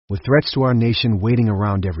With threats to our nation waiting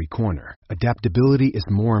around every corner, adaptability is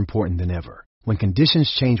more important than ever. When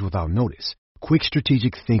conditions change without notice, quick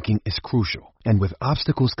strategic thinking is crucial. And with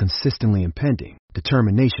obstacles consistently impending,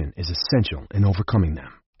 determination is essential in overcoming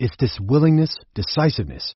them. It's this willingness,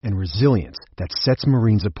 decisiveness, and resilience that sets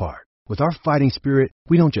Marines apart. With our fighting spirit,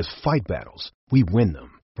 we don't just fight battles, we win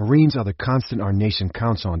them. Marines are the constant our nation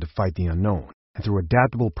counts on to fight the unknown. And through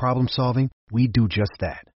adaptable problem solving, we do just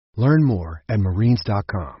that. Learn more at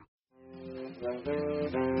marines.com.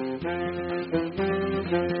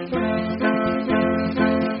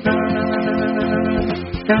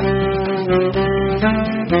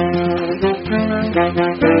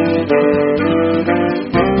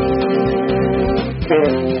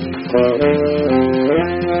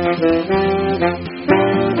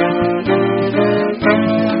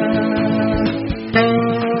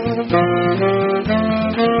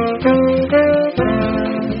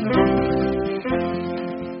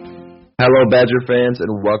 Hello, Badger fans,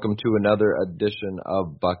 and welcome to another edition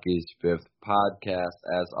of Bucky's Fifth Podcast.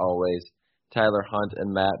 As always, Tyler Hunt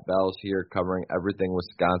and Matt Bells here covering everything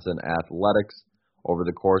Wisconsin athletics. Over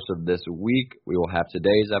the course of this week, we will have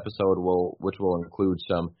today's episode, which will include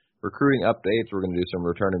some recruiting updates. We're going to do some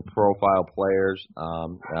returning profile players,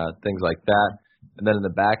 things like that. And then in the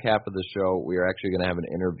back half of the show, we are actually going to have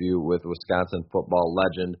an interview with Wisconsin football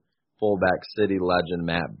legend, fullback city legend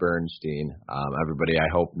Matt Bernstein. Everybody, I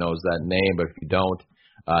hope, knows that name, but if you don't,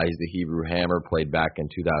 he's the Hebrew Hammer, played back in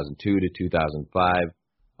 2002 to 2005.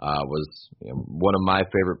 Was one of my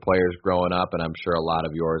favorite players growing up, and I'm sure a lot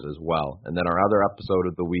of yours as well. And then our other episode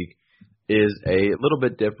of the week is a little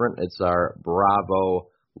bit different. It's our Bravo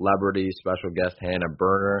Celebrity special guest, Hannah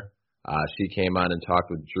Berner. She came on and talked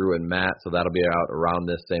with Drew and Matt, so that'll be out around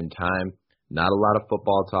this same time. Not a lot of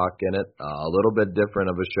football talk in it, a little bit different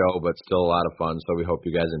of a show, but still a lot of fun, so we hope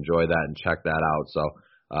you guys enjoy that and check that out.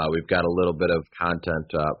 So we've got a little bit of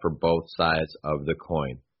content for both sides of the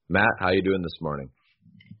coin. Matt, how you doing this morning?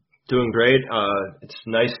 Doing great. It's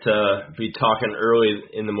nice to be talking early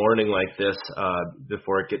in the morning like this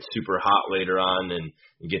before it gets super hot later on and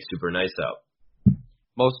it gets super nice out.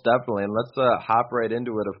 Most definitely, and let's hop right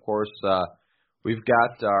into it. Of course, we've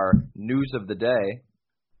got our news of the day.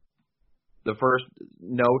 The first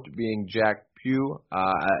note being Jack Pugh.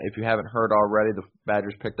 If you haven't heard already, the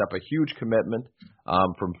Badgers picked up a huge commitment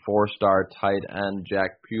from four-star tight end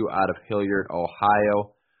Jack Pugh out of Hilliard,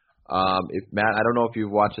 Ohio. Matt, I don't know if you've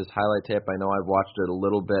watched his highlight tape. I know I've watched it a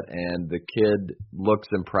little bit, and the kid looks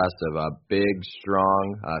impressive. A big,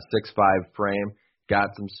 strong, 6'5" frame,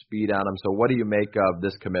 got some speed on him. So what do you make of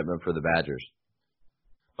this commitment for the Badgers?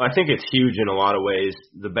 I think it's huge in a lot of ways.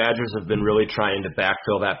 The Badgers have been really trying to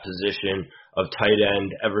backfill that position of tight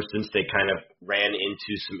end ever since they kind of ran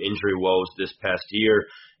into some injury woes this past year,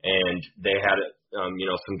 and they had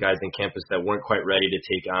some guys in campus that weren't quite ready to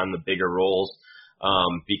take on the bigger roles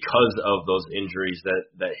because of those injuries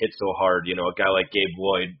that hit so hard. You know, a guy like Gabe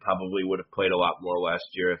Lloyd probably would have played a lot more last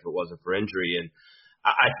year if it wasn't for injury, and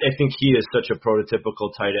I think he is such a prototypical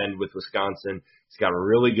tight end with Wisconsin. He's got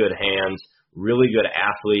really good hands, really good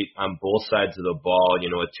athlete on both sides of the ball,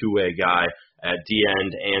 a two-way guy at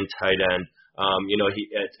D-end and tight end. He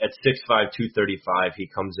at 6'5", 235, he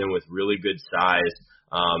comes in with really good size.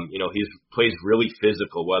 He plays really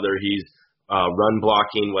physical, whether he's run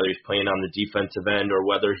blocking, whether he's playing on the defensive end, or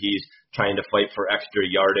whether he's trying to fight for extra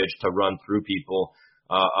yardage to run through people.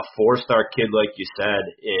 A four-star kid, like you said,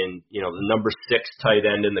 in the number 6 tight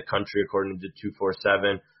end in the country according to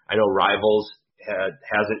 247. I know Rivals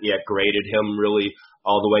hasn't yet graded him really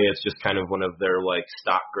all the way. It's just kind of one of their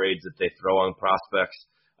stock grades that they throw on prospects.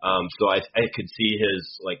 So I could see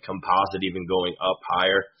his composite even going up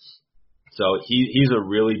higher. So he's a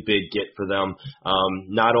really big get for them,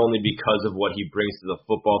 not only because of what he brings to the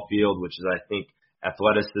football field, which is, I think,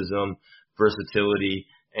 athleticism, versatility,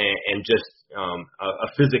 and just a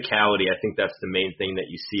physicality. I think that's the main thing that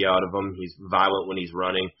you see out of him. He's violent when he's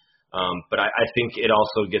running. But I think it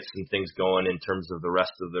also gets some things going in terms of the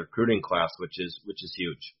rest of the recruiting class, which is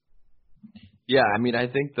huge. Yeah, I mean, I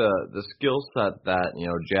think the skill set that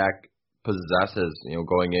Jack possesses,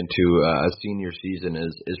 going into a senior season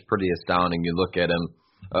is pretty astounding. You look at him,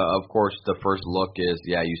 of course, the first look is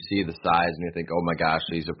you see the size and you think, oh my gosh,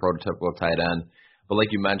 he's a prototypical tight end. But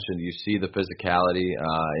like you mentioned, you see the physicality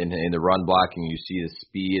in the run blocking, you see the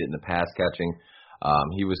speed and the pass catching.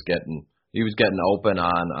 He was getting open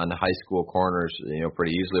on the high school corners,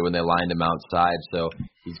 pretty easily when they lined him outside. So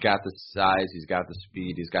he's got the size, he's got the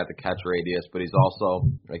speed, he's got the catch radius, but he's also,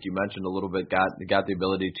 like you mentioned a little bit, got the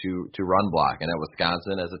ability to run block. And at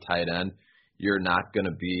Wisconsin, as a tight end, you're not going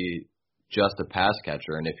to be just a pass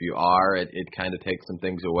catcher. And if you are, it kind of takes some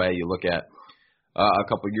things away. You look at a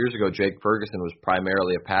couple of years ago, Jake Ferguson was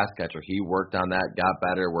primarily a pass catcher. He worked on that, got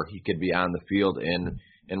better where he could be on the field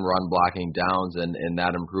in run blocking downs, and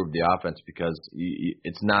that improved the offense because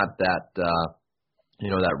it's not that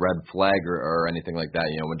that red flag or anything like that.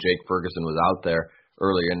 When Jake Ferguson was out there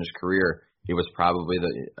earlier in his career, he was probably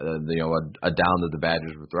a down that the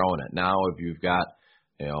Badgers were throwing it. Now, if you've got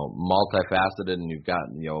multifaceted and you've got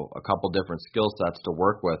a couple different skill sets to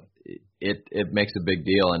work with, it makes a big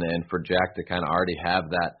deal. And for Jack to kind of already have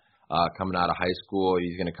that coming out of high school,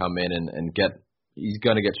 he's going to come in and he's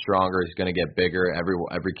going to get stronger. He's going to get bigger.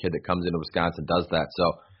 Every kid that comes into Wisconsin does that. So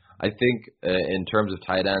I think in terms of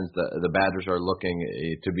tight ends, the Badgers are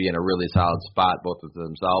looking to be in a really solid spot, both with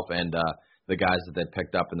themselves and the guys that they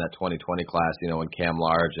picked up in that 2020 class, in Cam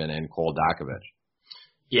Large and Cole Dakovich.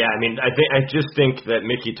 Yeah, I just think that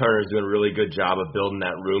Mickey Turner is doing a really good job of building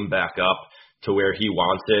that room back up to where he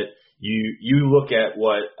wants it. You look at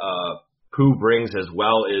what Pooh brings as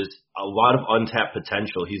well is a lot of untapped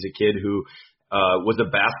potential. He's a kid who was a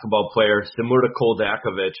basketball player similar to Cole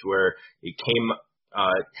Dakovich, where he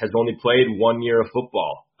has only played 1 year of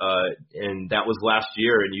football, and that was last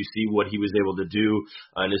year. And you see what he was able to do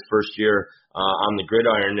in his first year on the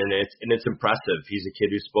gridiron, and it's impressive. He's a kid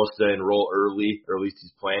who's supposed to enroll early, or at least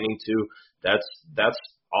he's planning to. That's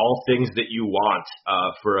all things that you want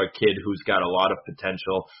for a kid who's got a lot of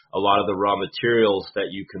potential, a lot of the raw materials that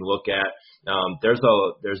you can look at.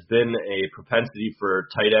 There's been a propensity for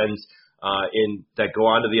tight ends that go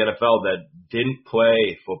on to the NFL that didn't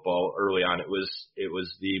play football early on. It was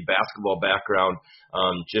the basketball background,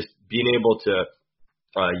 just being able to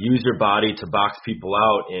use your body to box people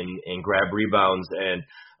out and grab rebounds, and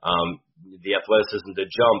the athleticism to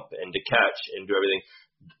jump and to catch and do everything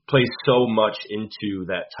plays so much into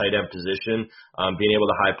that tight end position. Being able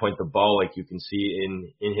to high point the ball, like you can see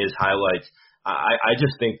in his highlights. I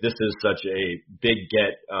just think this is such a big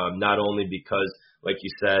get, not only because, like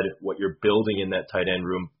you said, what you're building in that tight end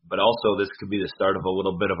room, but also this could be the start of a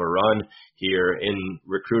little bit of a run here in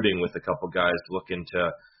recruiting with a couple guys looking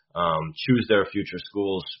to choose their future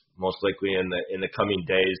schools, most likely in the coming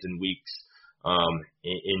days and weeks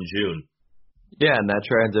in June. Yeah, and that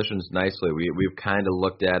transitions nicely. We've kind of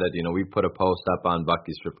looked at it. We put a post up on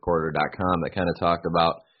Bucky'sFifthQuarter.com that kind of talked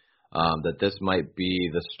about that this might be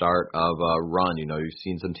the start of a run. You've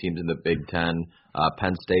seen some teams in the Big Ten.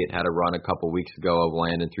 Penn State had a run a couple weeks ago of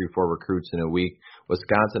landing 3-4 recruits in a week.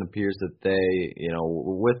 Wisconsin appears that they,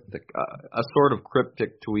 with a sort of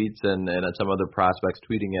cryptic tweets and some other prospects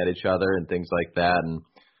tweeting at each other and things like that, and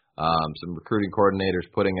some recruiting coordinators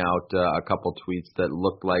putting out a couple tweets that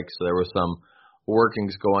looked like so there was some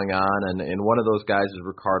workings going on, and one of those guys is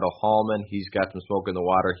Ricardo Hallman. He's got some smoke in the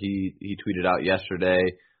water. He tweeted out yesterday,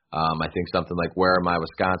 I think something like, "Where are my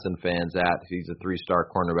Wisconsin fans at?" He's a 3-star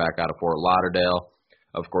cornerback out of Fort Lauderdale.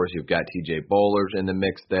 Of course, you've got TJ Bollers in the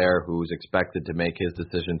mix there, who's expected to make his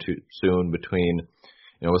decision soon between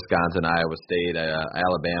Wisconsin, Iowa State,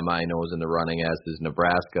 Alabama. I know is in the running, as is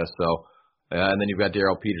Nebraska. So. And then you've got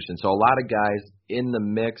Darrell Peterson. So a lot of guys in the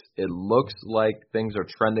mix. It looks like things are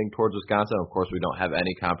trending towards Wisconsin. Of course, we don't have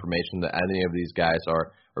any confirmation that any of these guys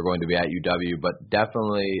are going to be at UW, but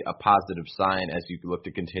definitely a positive sign as you look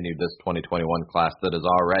to continue this 2021 class that is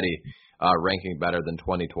already ranking better than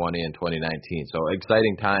 2020 and 2019. So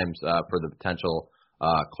exciting times for the potential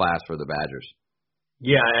class for the Badgers.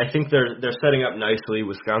 Yeah, I think they're setting up nicely.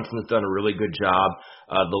 Wisconsin's done a really good job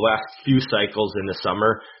the last few cycles in the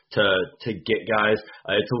summer to get guys.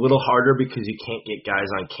 It's a little harder because you can't get guys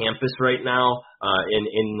on campus right now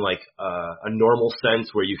in like a normal sense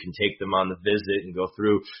where you can take them on the visit and go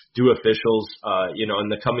through, do officials. In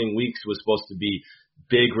the coming weeks was supposed to be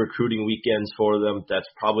big recruiting weekends for them. That's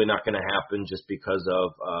probably not going to happen just because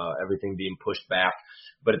of everything being pushed back.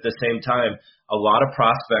 But at the same time, a lot of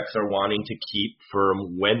prospects are wanting to keep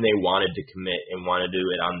from when they wanted to commit and want to do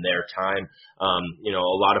it on their time.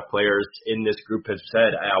 A lot of players in this group have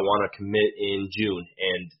said, I want to commit in June,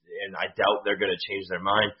 and I doubt they're going to change their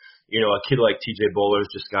mind. A kid like TJ Bollers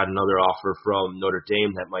just got another offer from Notre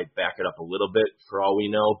Dame that might back it up a little bit for all we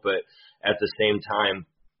know. But at the same time,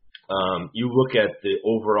 you look at the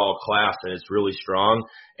overall class and it's really strong.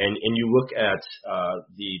 And you look at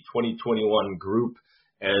the 2021 group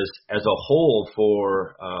as a whole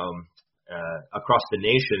for across the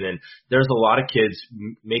nation, and there's a lot of kids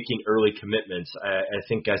making early commitments. I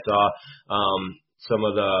think I saw some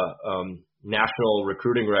of the national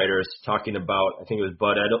recruiting writers talking about, I think it was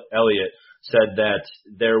Bud Elliott, said that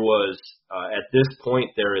there was at this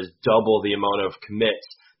point there is double the amount of commits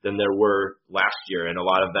than there were last year. And a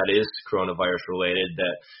lot of that is coronavirus related,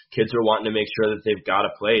 that kids are wanting to make sure that they've got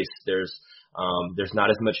a place. There's not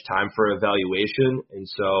as much time for evaluation. And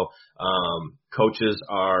so, coaches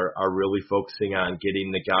are really focusing on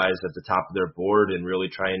getting the guys at the top of their board and really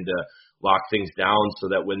trying to lock things down so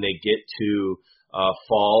that when they get to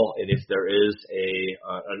fall, and if there is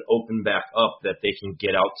an open back up, that they can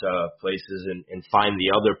get out to places and find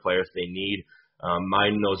the other players they need,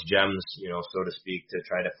 mine those gems, so to speak, to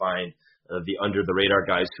try to find the under the radar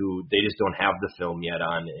guys who they just don't have the film yet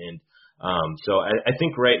on. And so I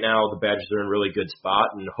think right now the Badgers are in a really good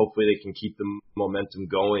spot, and hopefully they can keep the momentum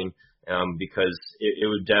going, because it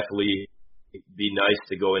would definitely be nice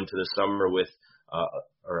to go into the summer with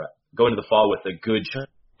or go into the fall with a good chunk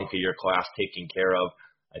of your class taken care of.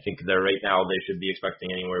 I think that right now they should be expecting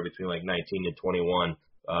anywhere between like 19 and 21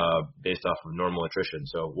 based off of normal attrition.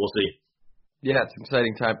 So we'll see. Yeah, it's an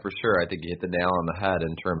exciting time for sure. I think you hit the nail on the head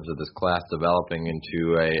in terms of this class developing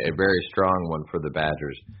into a very strong one for the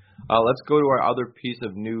Badgers. Let's go to our other piece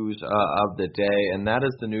of news of the day, and that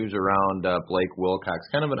is the news around Blake Wilcox.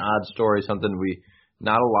 Kind of an odd story, something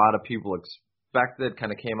not a lot of people expected,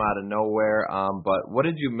 kind of came out of nowhere. But what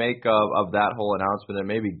did you make of that whole announcement, and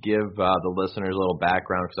maybe give the listeners a little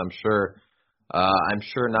background, because I'm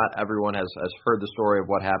sure not everyone has heard the story of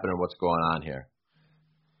what happened and what's going on here.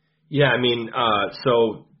 Yeah,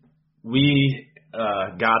 so we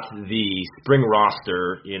got the spring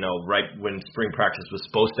roster, right when spring practice was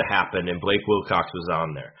supposed to happen, and Blake Wilcox was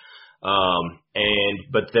on there.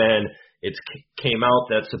 But then it came out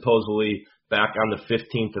that supposedly back on the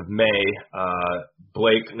 15th of May,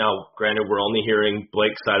 Blake, now granted we're only hearing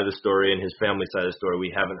Blake's side of the story and his family side of the story.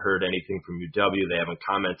 We haven't heard anything from UW. They haven't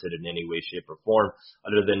commented in any way, shape, or form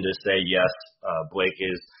other than to say, yes, Blake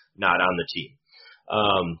is not on the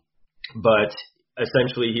team. But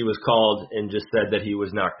essentially he was called and just said that he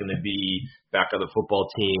was not going to be back on the football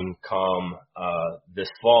team come this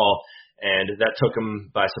fall, and that took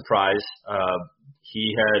him by surprise.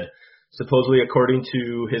 He had supposedly, according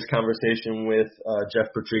to his conversation with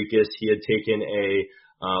Jeff Petrikis, he had taken a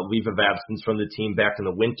leave of absence from the team back in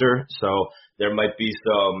the winter. So there might be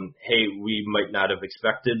some, hey, we might not have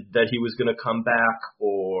expected that he was going to come back,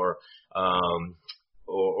 or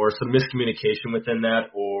some miscommunication within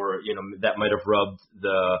that, or, that might have rubbed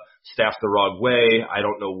the staff the wrong way. I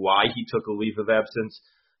don't know why he took a leave of absence,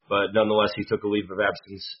 but nonetheless, he took a leave of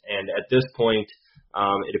absence. And at this point,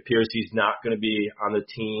 it appears he's not going to be on the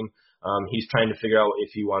team. He's trying to figure out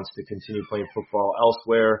if he wants to continue playing football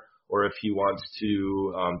elsewhere, or if he wants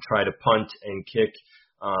to try to punt and kick,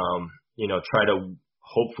 try to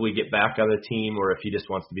hopefully get back on the team, or if he just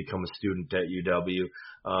wants to become a student at UW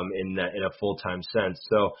in a full-time sense.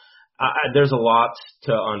 So there's a lot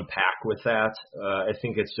to unpack with that. I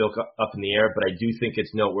think it's still up in the air, but I do think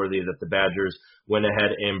it's noteworthy that the Badgers went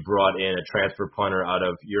ahead and brought in a transfer punter out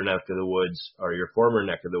of your neck of the woods, or your former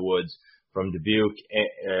neck of the woods, from Dubuque,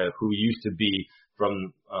 who used to be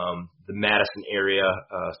from the Madison area,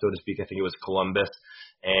 so to speak. I think it was Columbus,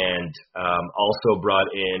 and also brought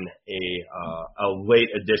in a late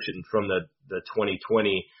addition from the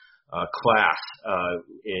 2020 class.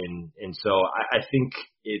 And so I think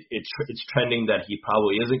it's trending that he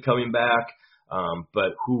probably isn't coming back,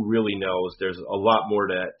 but who really knows? There's a lot more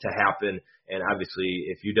to happen, and obviously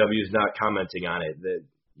if UW is not commenting on it,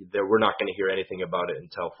 that we're not going to hear anything about it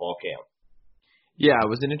until fall camp. Yeah, it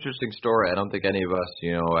was an interesting story. I don't think any of us,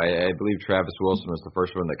 I believe Travis Wilson was the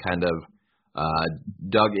first one that kind of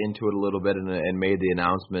dug into it a little bit and made the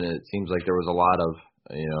announcement. It seems like there was a lot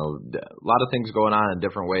of things going on in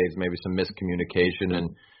different ways, maybe some miscommunication.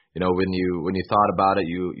 And, when you thought about it,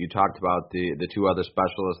 you talked about the two other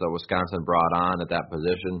specialists that Wisconsin brought on at that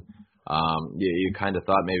position. You kind of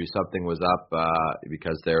thought maybe something was up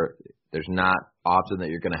because there's not often that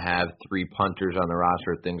you're going to have three punters on the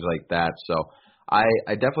roster, things like that. So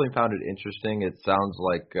I definitely found it interesting. It sounds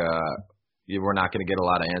like we're not going to get a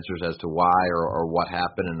lot of answers as to why or what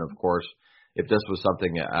happened. And, of course, if this was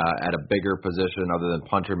something at a bigger position other than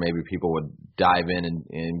punter, maybe people would dive in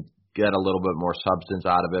and get a little bit more substance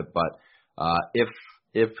out of it. But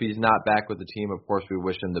if he's not back with the team, of course, we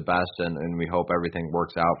wish him the best, and we hope everything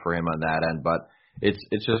works out for him on that end. But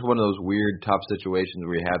it's just one of those weird, tough situations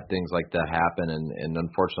where you have things like that happen, and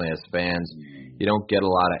unfortunately, as fans, you don't get a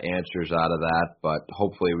lot of answers out of that. But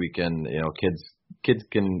hopefully, we can, kids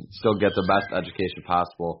can still get the best education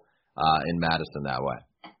possible in Madison that way.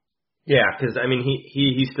 Yeah, because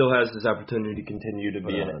he still has this opportunity to continue to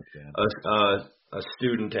be a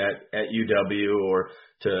student at UW, or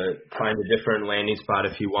to find a different landing spot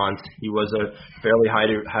if he wants. He was a fairly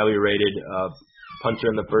highly rated punter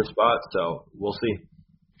in the first spot, so we'll see.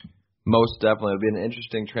 Most definitely. It'll be an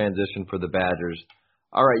interesting transition for the Badgers.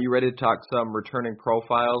 All right, you ready to talk some returning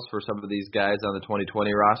profiles for some of these guys on the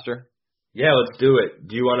 2020 roster? Yeah, let's do it.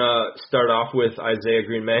 Do you want to start off with Isaiah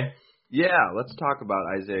Green-May? Yeah, let's talk about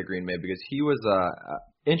Isaiah Green-May because he was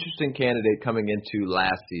a interesting candidate coming into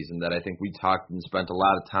last season that I think we talked and spent a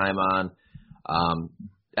lot of time on.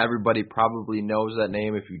 Everybody probably knows that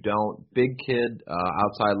name. If you don't, big kid,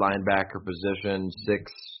 outside linebacker position,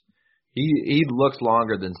 6. He looks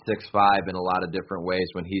longer than 6'5" in a lot of different ways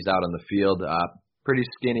when he's out on the field. Pretty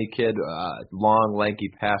skinny kid, long, lanky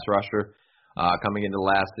pass rusher. Coming into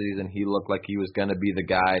last season, he looked like he was going to be the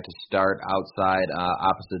guy to start outside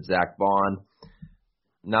opposite Zach Vaughn.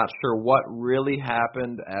 Not sure what really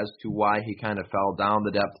happened as to why he kind of fell down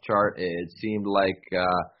the depth chart. It seemed like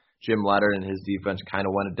Jim Leonard and his defense kind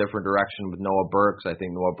of went a different direction with Noah Burks. I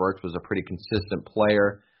think Noah Burks was a pretty consistent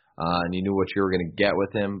player, and you knew what you were going to get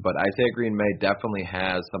with him. But Isaiah Green-May definitely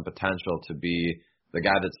has some potential to be the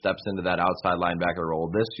guy that steps into that outside linebacker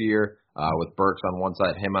role this year, with Burks on one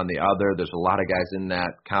side, him on the other. There's a lot of guys in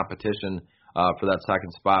that competition for that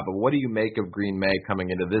second spot. But what do you make of Green-May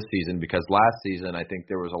coming into this season? Because last season, I think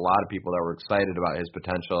there was a lot of people that were excited about his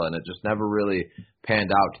potential, and it just never really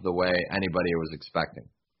panned out to the way anybody was expecting.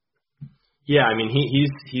 Yeah, I mean,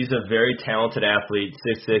 he's a very talented athlete,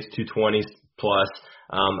 6'6", 220 plus.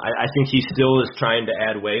 I think he still is trying to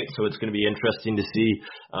add weight, so it's going to be interesting to see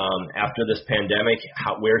after this pandemic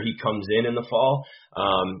where he comes in the fall.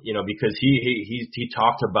 Because he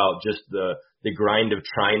talked about just the grind of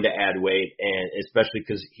trying to add weight, and especially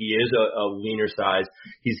because he is a leaner size.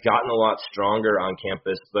 He's gotten a lot stronger on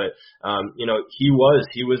campus, but he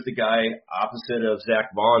was the guy opposite of Zach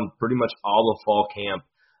Vaughn pretty much all of fall camp,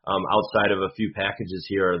 outside of a few packages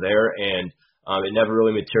here or there, and it never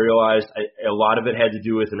really materialized. A lot of it had to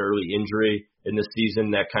do with an early injury in the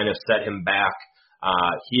season that kind of set him back.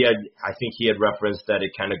 I think he had referenced that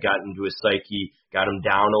it kind of got into his psyche, got him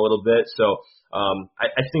down a little bit. So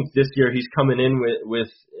I think this year he's coming in with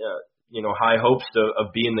high hopes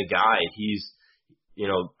of being the guy.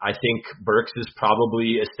 I think Burks is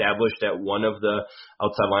probably established at one of the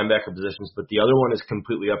outside linebacker positions, but the other one is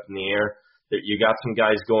completely up in the air. You got some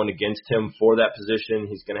guys going against him for that position.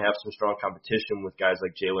 He's going to have some strong competition with guys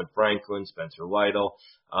like Jalen Franklin, Spencer Lytle.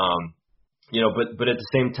 But at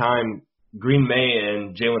the same time, Green-May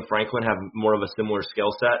and Jalen Franklin have more of a similar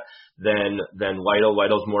skill set than Lytle.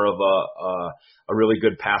 Lytle's more of a really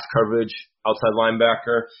good pass coverage outside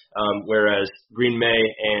linebacker, whereas Green-May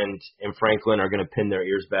and Franklin are going to pin their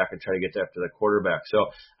ears back and try to get after the quarterback.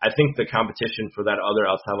 So I think the competition for that other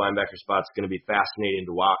outside linebacker spot is going to be fascinating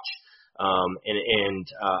to watch.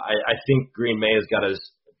 I think Green-May has got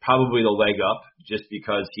probably the leg up just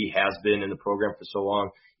because he has been in the program for so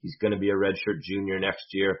long. He's going to be a redshirt junior next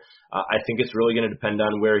year. I think it's really going to depend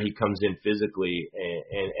on where he comes in physically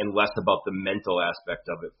and less about the mental aspect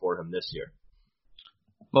of it for him this year.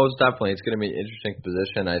 Most definitely. It's going to be an interesting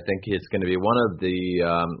position. I think it's going to be one of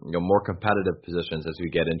the more competitive positions as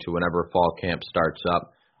we get into whenever fall camp starts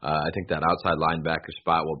up. I think that outside linebacker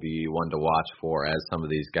spot will be one to watch for as some of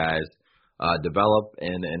these guys develop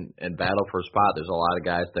and battle for a spot. There's a lot of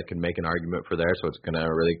guys that can make an argument for there, so it's going to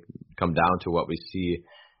really come down to what we see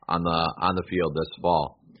on the field this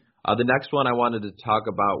fall. The next one I wanted to talk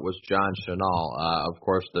about was John Chenal. Of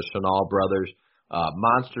course, the Chenal brothers,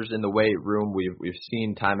 monsters in the weight room. We've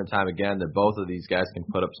seen time and time again that both of these guys can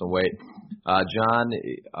put up some weight. John,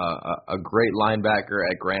 a great linebacker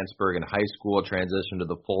at Grantsburg in high school, transitioned to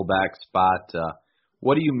the fullback spot.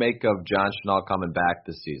 What do you make of John Chenal coming back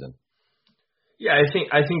this season? Yeah,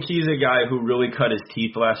 I think he's a guy who really cut his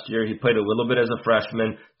teeth last year. He played a little bit as a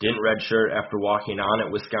freshman, didn't redshirt after walking on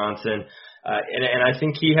at Wisconsin, and I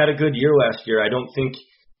think he had a good year last year. I don't think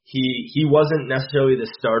he wasn't necessarily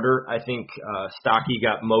the starter. I think Stocky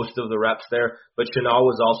got most of the reps there, but Chenal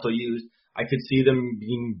was also used. I could see them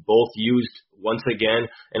being both used once again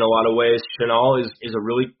in a lot of ways. Chenal is a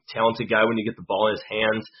really talented guy when you get the ball in his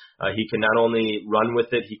hands. He can not only run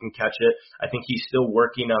with it, he can catch it. I think he's still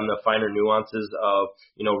working on the finer nuances of,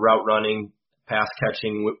 route running, pass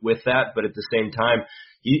catching with that, but at the same time,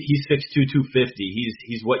 he's 6'2", 250.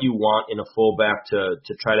 He's what you want in a fullback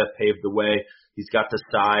to try to pave the way. He's got the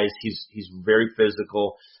size. He's very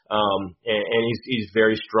physical, and he's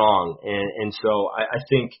very strong. And so I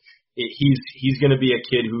think he's going to be a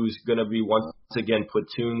kid who's going to be once again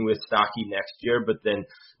platoon with Stocky next year, but then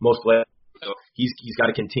most likely he's got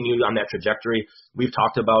to continue on that trajectory. We've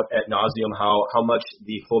talked about ad nauseum how much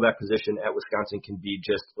the fullback position at Wisconsin can be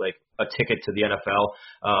just like a ticket to the NFL.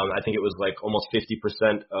 I think it was like almost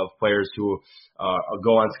 50% of players who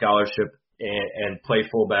go on scholarship and play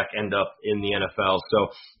fullback end up in the NFL. So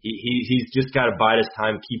he's just got to bide his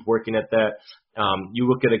time, keep working at that. You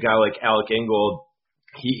look at a guy like Alec Ingold.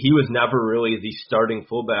 He was never really the starting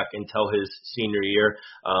fullback until his senior year.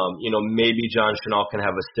 Maybe John Chenal can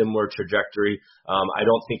have a similar trajectory. I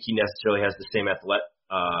don't think he necessarily has the same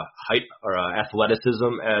height or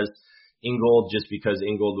athleticism as Ingold, just because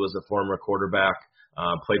Ingold was a former quarterback,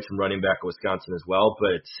 played some running back at Wisconsin as well.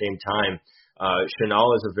 But at the same time,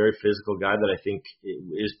 Chenal is a very physical guy that I think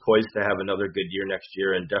is poised to have another good year next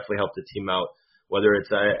year and definitely help the team out, whether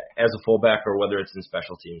it's as a fullback or whether it's in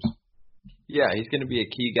special teams. Yeah, he's going to be a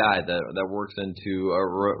key guy that works into a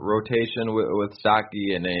rotation with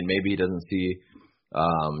Stockey, and maybe he doesn't see 100%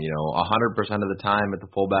 of the time at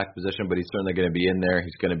the fullback position, but he's certainly going to be in there.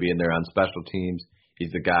 He's going to be in there on special teams.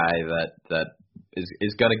 He's the guy that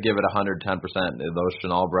is going to give it 110%. Those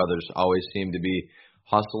Chenal brothers always seem to be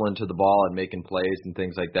hustling to the ball and making plays and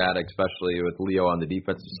things like that, especially with Leo on the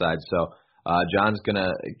defensive side. So John's going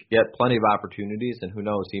to get plenty of opportunities, and who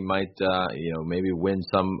knows, he might maybe win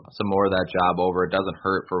some more of that job over. It doesn't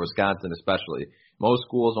hurt for Wisconsin, especially. Most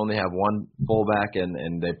schools only have one fullback,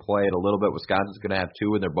 and they play it a little bit. Wisconsin's going to have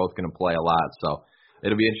two, and they're both going to play a lot. So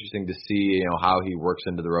it'll be interesting to see how he works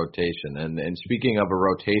into the rotation. And speaking of a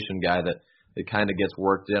rotation guy that it kind of gets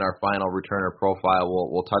worked in our final returner profile,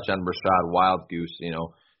 we'll touch on Rashad Wildgoose.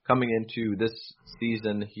 Coming into this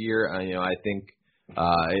season here, I think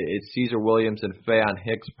it's Caesar Williams and Faion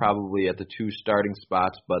Hicks probably at the two starting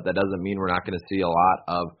spots, but that doesn't mean we're not going to see a lot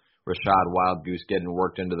of Rashad Wildgoose getting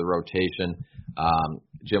worked into the rotation.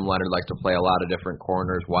 Jim Leonard likes to play a lot of different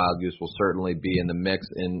corners. Wildgoose will certainly be in the mix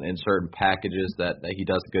in certain packages that he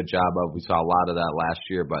does a good job of. We saw a lot of that last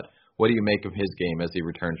year, but what do you make of his game as he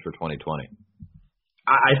returns for 2020?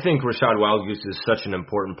 I think Rashad Wildgoose is such an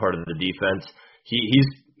important part of the defense.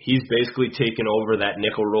 He's basically taken over that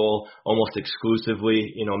nickel role almost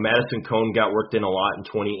exclusively. Madison Cone got worked in a lot in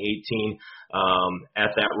 2018 at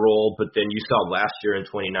that role, but then you saw last year in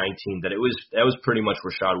 2019 that that was pretty much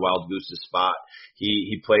Rashad Wildgoose's spot.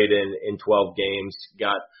 He played in 12 games,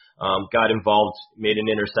 got involved, made an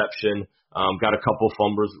interception, got a couple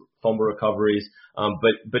fumble recoveries,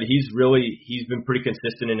 but he's been pretty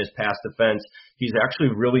consistent in his pass defense. He's actually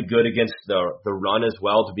really good against the run as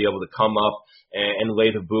well, to be able to come up and lay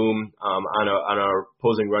the boom on our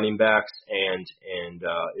opposing running backs, and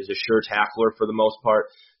is a sure tackler for the most part.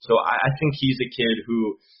 So I think he's a kid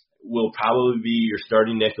who will probably be your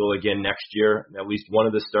starting nickel again next year, at least one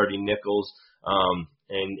of the starting nickels,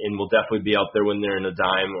 and will definitely be out there when they're in a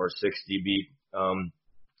dime or 6 DB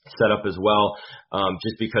set up as well,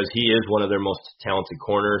 just because he is one of their most talented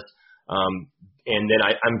corners. And then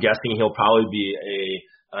I'm guessing he'll probably be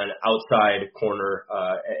an outside corner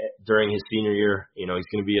during his senior year. He's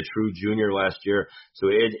going to be a true junior last year, so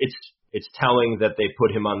it's telling that they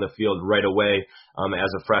put him on the field right away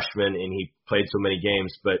as a freshman, and he played so many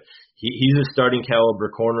games. But he's a starting caliber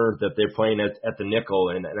corner that they're playing at the nickel,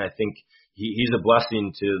 and I think he's a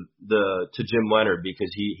blessing to Jim Leonard, because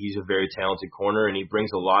he's a very talented corner, and he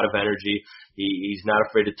brings a lot of energy. He's not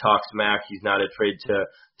afraid to talk smack. He's not afraid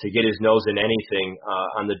to get his nose in anything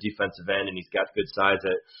on the defensive end, and he's got good size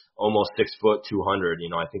at almost 6 foot 200.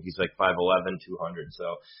 I think he's like 5'11", 200.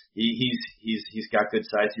 So he's got good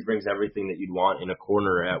size. He brings everything that you'd want in a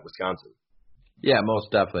corner at Wisconsin. Yeah, most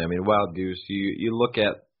definitely. I mean, Wildgoose, you look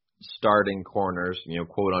at starting corners,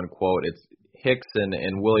 quote unquote, it's Hicks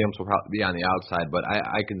and Williams will probably be on the outside, but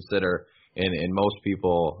I consider, and most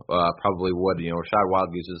people probably would, Rashad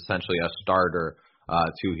Wildgoose is essentially a starter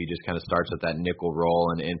too. He just kind of starts at that nickel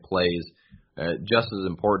role and plays just as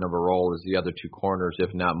important of a role as the other two corners,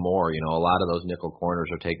 if not more. A lot of those nickel corners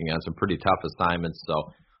are taking on some pretty tough assignments,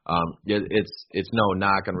 so it's no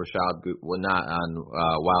knock on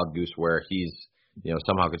Wildgoose where he's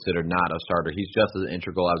somehow considered not a starter. He's just as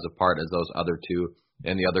integral as a part as those other two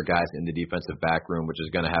and the other guys in the defensive back room, which is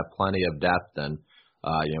going to have plenty of depth. And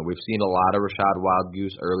we've seen a lot of Rashad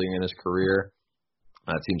Wildgoose early in his career.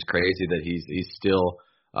 It seems crazy that he's still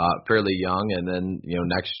fairly young, and then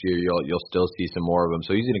next year you'll still see some more of him.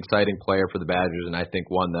 So he's an exciting player for the Badgers, and I think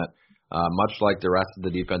one that much like the rest of the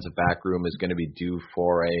defensive back room is going to be due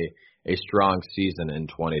for a strong season in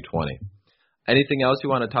 2020. Anything else you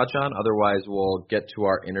want to touch on? Otherwise, we'll get to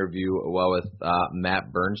our interview with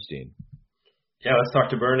Matt Bernstein. Yeah, let's talk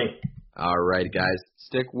to Bernie. All right, guys.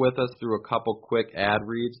 Stick with us through a couple quick ad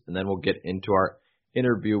reads, and then we'll get into our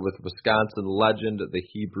interview with Wisconsin legend, the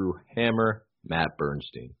Hebrew Hammer, Matt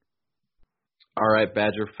Bernstein. All right,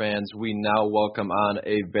 Badger fans, we now welcome on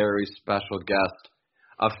a very special guest,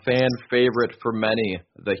 a fan favorite for many,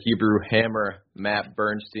 the Hebrew Hammer, Matt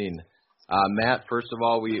Bernstein. Matt, first of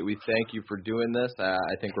all, we thank you for doing this.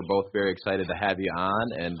 I think we're both very excited to have you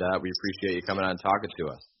on, and we appreciate you coming on and talking to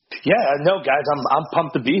us. Yeah, no, guys, I'm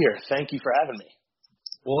pumped to be here. Thank you for having me.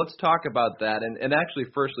 Well, let's talk about that. And actually,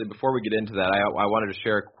 firstly, before we get into that, I wanted to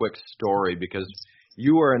share a quick story because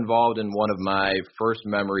you were involved in one of my first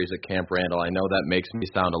memories at Camp Randall. I know that makes me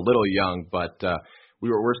sound a little young, but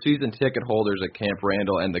we're season ticket holders at Camp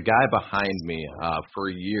Randall, and the guy behind me for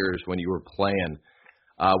years when you were playing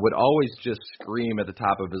would always just scream at the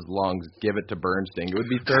top of his lungs, "Give it to Bernstein." It would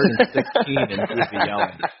be 3rd and 16, and he would be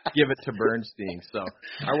yelling, "Give it to Bernstein." So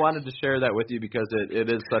I wanted to share that with you because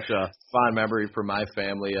it is such a fond memory for my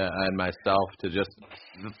family and myself to just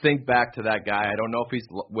think back to that guy. I don't know if he's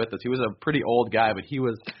with us. He was a pretty old guy, but he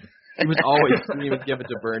was always screaming, "Give it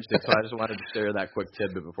to Bernstein." So I just wanted to share that quick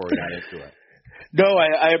tidbit before we got into it. No,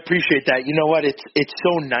 I appreciate that. You know what? It's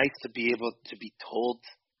so nice to be able to be told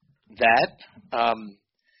that.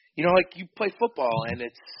 You know, like you play football and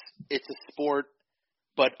it's a sport,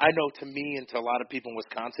 but I know to me and to a lot of people in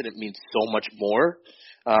Wisconsin it means so much more.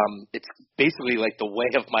 It's basically like the way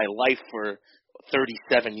of my life for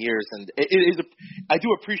 37 years, and it is. I do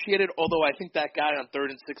appreciate it, although I think that guy on 3rd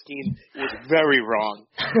and 16 was very wrong.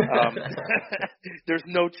 There's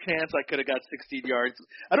no chance I could have got 16 yards.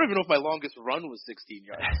 I don't even know if my longest run was 16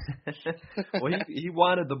 yards. Well, he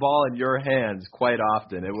wanted the ball in your hands quite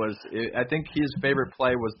often. I think his favorite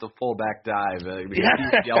play was the fullback dive. He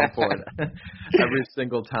yelled for it every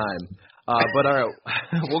single time. But all right,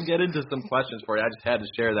 we'll get into some questions for you. I just had to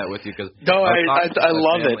share that with you because I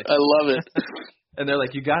love it. I love it. And they're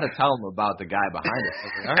like, "You got to tell them about the guy behind us." I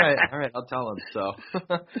was like, all right, I'll tell him. So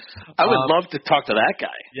I would love to talk to that guy.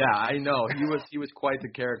 Yeah, I know he was quite the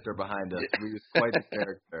character behind us. He was quite the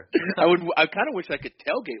character. I kind of wish I could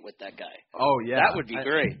tailgate with that guy. Oh yeah, that would be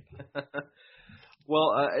great.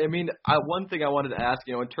 Well, I mean, one thing I wanted to ask,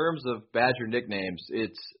 in terms of Badger nicknames,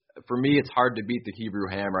 for me, it's hard to beat the Hebrew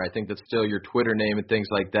Hammer. I think that's still your Twitter name and things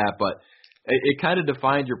like that, but it kind of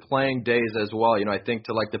defined your playing days as well. I think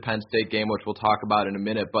to like the Penn State game, which we'll talk about in a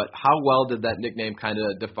minute, but how well did that nickname kind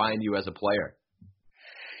of define you as a player?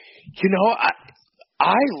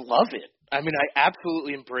 I love it. I mean, I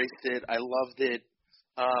absolutely embraced it. I loved it.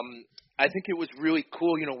 I think it was really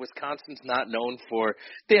cool. Wisconsin's not known for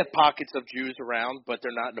 – they have pockets of Jews around, but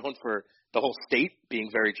they're not known for the whole state being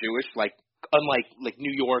very Jewish, unlike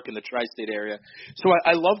New York and the tri-state area. So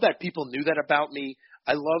I love that people knew that about me.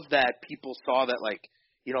 I love that people saw that,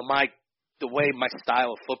 the way my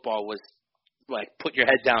style of football was, put your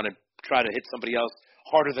head down and try to hit somebody else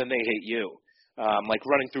harder than they hit you.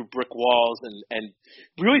 Running through brick walls and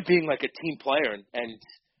really being like a team player. And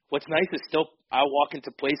what's nice is still I'll walk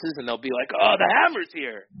into places and they'll be like, "Oh, the Hammer's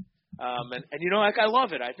here." I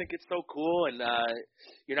love it. I think it's so cool. And, I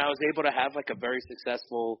was able to have a very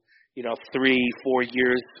successful, 3-4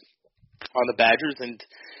 years on the Badgers. And,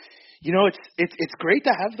 it's great to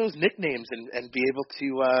have those nicknames and be able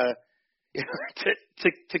to,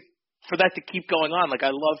 for that to keep going on. I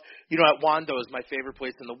love, at Wando's, my favorite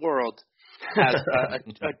place in the world, has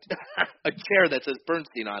a chair that says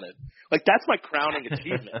Bernstein on it. That's my crowning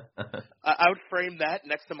achievement. I would frame that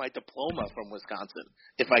next to my diploma from Wisconsin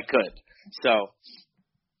if I could. So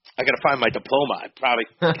I got to find my diploma. I'd probably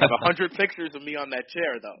have 100 pictures of me on that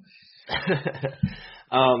chair, though.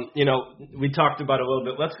 We talked about it a little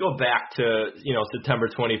bit. Let's go back to, September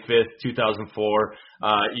 25th, 2004.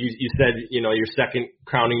 You said, your second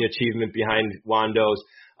crowning achievement behind Wando's.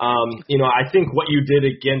 I think what you did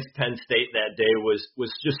against Penn State that day was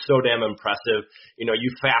just so damn impressive.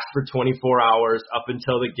 You fast for 24 hours up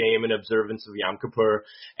until the game in observance of Yom Kippur,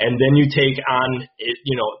 and then you take on,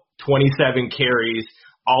 27 carries,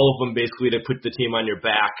 all of them basically to put the team on your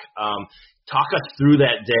back. Talk us through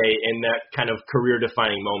that day and that kind of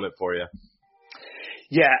career-defining moment for you.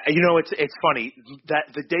 Yeah, it's funny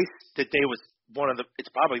that the day was it's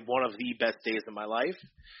probably one of the best days of my life.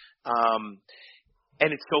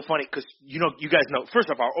 And it's so funny because, you guys know, first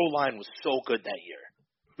off, our O-line was so good that year.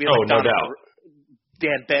 We had no doubt.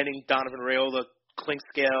 Dan Benning, Donovan Raiola,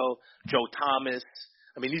 Clinkscale, Joe Thomas.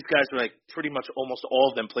 I mean, these guys were pretty much almost all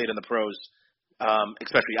of them played in the pros,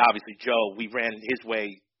 especially obviously Joe. We ran his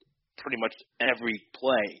way pretty much every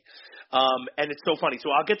play. And it's so funny. So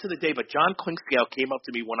I'll get to the day, but John Clinkscale came up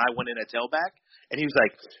to me when I went in at tailback, and he was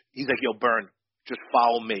like, "Yo, Bern, just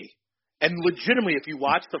follow me." And legitimately, if you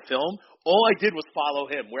watch the film, all I did was follow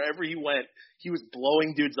him. Wherever he went, he was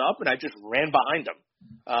blowing dudes up, and I just ran behind him.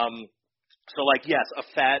 Yes, a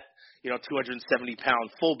fat,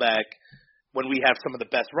 270-pound fullback, when we have some of the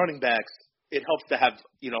best running backs, it helps to have,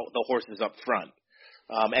 the horses up front.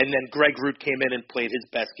 And then Greg Root came in and played his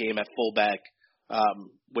best game at fullback.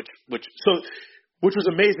 which was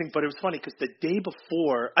amazing. But it was funny because the day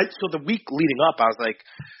before, so the week leading up, I was like,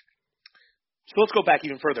 so let's go back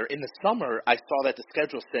even further. In the summer, I saw that the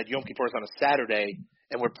schedule said Yom Kippur is on a Saturday,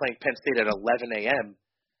 and we're playing Penn State at 11 a.m.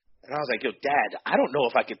 And I was like, yo, Dad, I don't know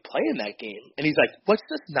if I could play in that game. And he's like, let's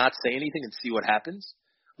just not say anything and see what happens.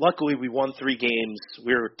 Luckily, we won 3 games.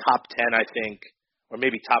 We were top 10, I think, or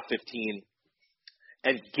maybe top 15.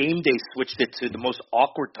 And game day switched it to the most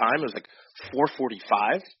awkward time. It was like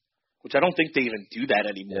 4:45, which I don't think they even do that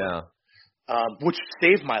anymore. Yeah. Which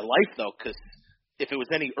saved my life, though, because if it was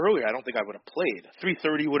any earlier, I don't think I would have played.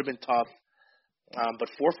 3:30 would have been tough, but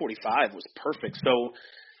 4:45 was perfect. So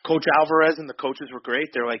Coach Alvarez and the coaches were great.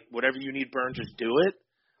 They're like, whatever you need, Burn, just do it.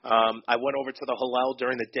 I went over to the Hallel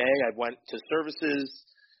during the day. I went to services.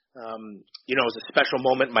 It was a special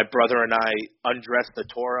moment. My brother and I undressed the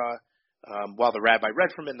Torah while the rabbi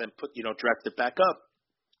read from it and then dressed it back up.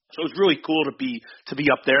 So it was really cool to be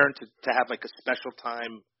up there and to have like a special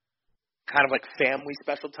time, kind of like family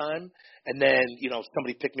special time. And then,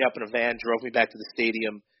 somebody picked me up in a van, drove me back to the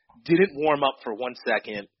stadium, didn't warm up for 1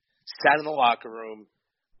 second, sat in the locker room,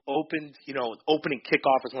 opening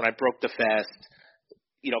kickoff is when I broke the fast.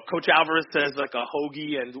 Coach Alvarez says like a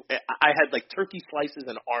hoagie, and I had like turkey slices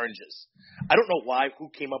and oranges. I don't know who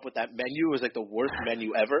came up with that menu. It was like the worst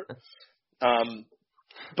menu ever.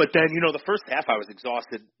 But then, the first half I was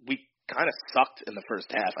exhausted. We kind of sucked in the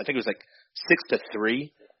first half. I think it was like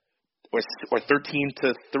 6-3 or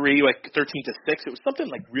 13-3, like 13-6. It was something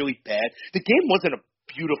like really bad. The game wasn't a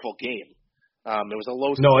beautiful game. It was a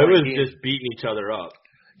low scoring game. No, it was just beating each other up.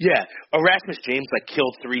 Yeah, Erasmus James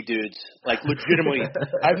killed 3 dudes, legitimately.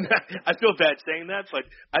 I feel bad saying that, but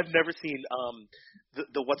I've never seen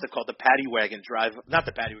the what's it called, the paddy wagon drive, not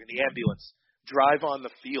the paddy wagon, the ambulance drive on the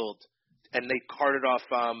field, and they carted off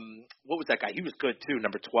what was that guy? He was good too,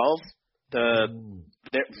 number 12,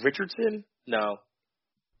 Richardson. No,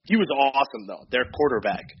 he was awesome though. Their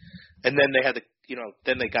quarterback, and then they had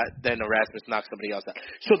then Erasmus knocked somebody else out.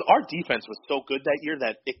 So our defense was so good that year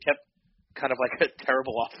that it kept kind of like a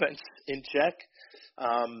terrible offense in check.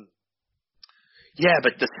 But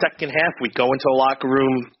the second half, we go into a locker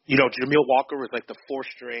room. Jameel Walker was like the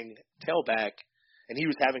 4-string tailback, and he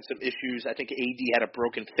was having some issues. I think AD had a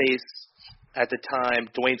broken face at the time.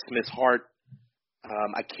 Dwayne Smith's heart.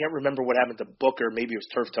 I can't remember what happened to Booker. Maybe it was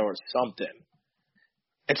turf toe or something.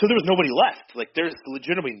 And so there was nobody left. Like there's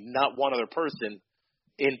legitimately not one other person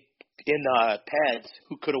in pads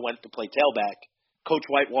who could have went to play tailback. Coach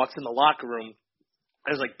White walks in the locker room.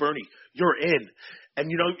 I was like, Bernie, you're in. And,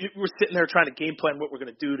 we're sitting there trying to game plan what we're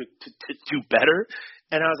going to do to do better.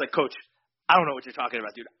 And I was like, Coach, I don't know what you're talking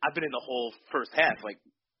about, dude. I've been in the whole first half. Like,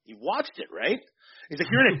 you watched it, right? He's like,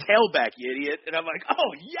 you're in a tailback, you idiot. And I'm like,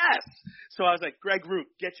 oh, yes. So I was like, Greg Root,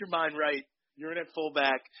 get your mind right. You're in at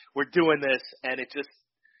fullback. We're doing this. And it just,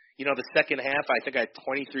 the second half, I think I had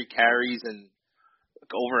 23 carries and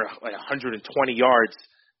over 120 yards.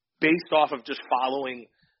 Based off of just following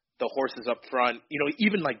the horses up front.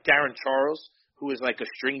 Even like Darren Charles, who is like a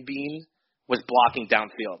string bean, was blocking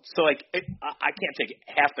downfield. So I can't take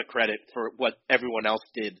half the credit for what everyone else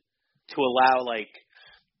did to allow I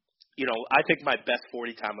think my best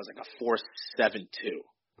 40 time was like a 4.72.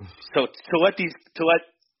 So to let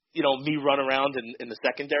me run around in the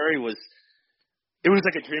secondary was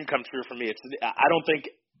like a dream come true for me. I don't think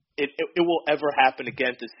it will ever happen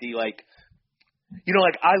again to see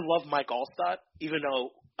I love Mike Allstott, even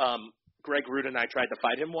though Greg Root and I tried to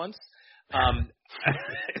fight him once.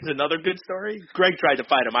 It's another good story. Greg tried to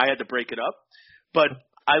fight him. I had to break it up. But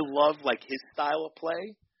I love, his style of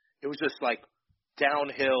play. It was just,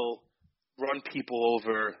 downhill, run people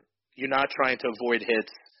over. You're not trying to avoid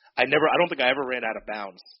hits. I don't think I ever ran out of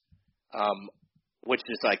bounds, which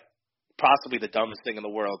is, possibly the dumbest thing in the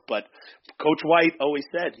world. But Coach White always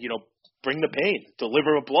said, bring the pain,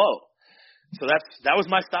 deliver a blow. So that was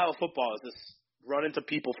my style of football, is just run into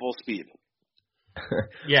people full speed.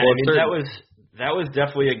 Yeah, that was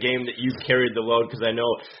definitely a game that you carried the load, because I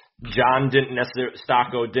know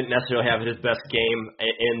Stocco didn't necessarily have his best game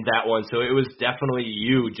in that one. So it was definitely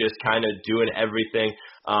you just kind of doing everything.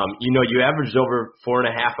 You averaged over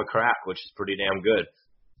 4.5 a crack, which is pretty damn good.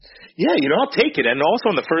 Yeah, I'll take it. And also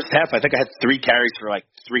in the first half, I think I had 3 carries for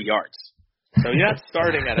 3 yards. So you're not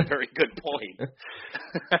starting at a very good point.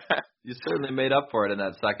 You certainly made up for it in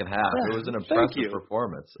that second half. Yeah, it was an impressive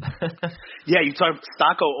performance. Yeah, you talk.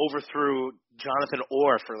 Stocco overthrew Jonathan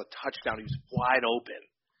Orr for the touchdown. He was wide open.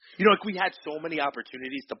 We had so many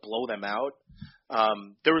opportunities to blow them out.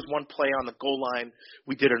 There was one play on the goal line.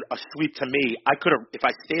 We did a sweep to me. I could have, if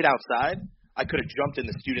I stayed outside, I could have jumped in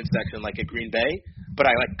the student section like at Green Bay, but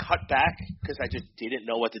I cut back because I just didn't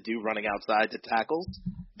know what to do running outside to tackles.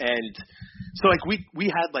 And so we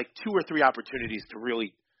had 2 or 3 opportunities to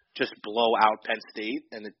really just blow out Penn State,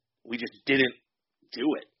 and we just didn't do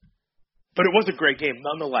it. But it was a great game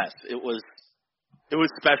nonetheless. It was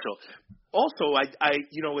special. Also, I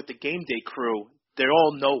with the game day crew, they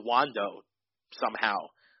all know Wando somehow.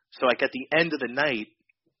 So at the end of the night,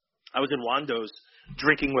 I was in Wando's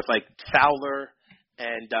drinking with Fowler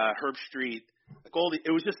and Herb Street.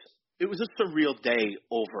 It was a surreal day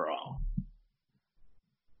overall.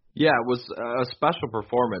 Yeah, it was a special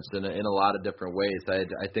performance in a lot of different ways.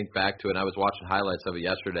 I think back to it, and I was watching highlights of it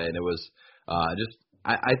yesterday, and it was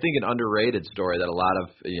I think an underrated story that a lot of,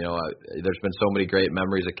 there's been so many great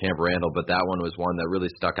memories at Camp Randall, but that one was one that really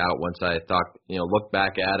stuck out once I looked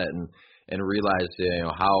back at it and realized,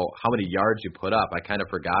 how many yards you put up. I kind of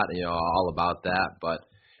forgot, all about that. But,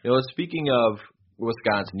 speaking of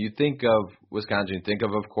Wisconsin, you think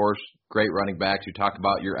of course, great running backs. You talk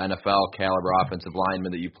about your NFL caliber offensive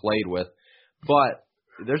linemen that you played with. But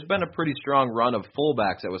there's been a pretty strong run of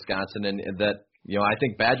fullbacks at Wisconsin, and that, I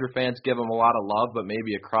think Badger fans give them a lot of love, but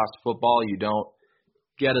maybe across football you don't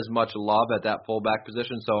get as much love at that fullback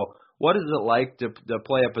position. So what is it like to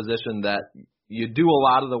play a position that you do a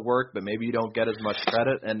lot of the work, but maybe you don't get as much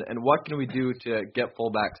credit? And what can we do to get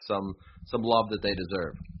fullbacks some love that they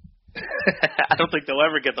deserve? I don't think they'll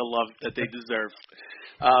ever get the love that they deserve.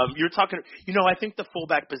 You're talking, I think the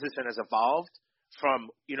fullback position has evolved from,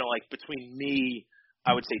 between me,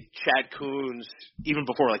 I would say Chad Coons, even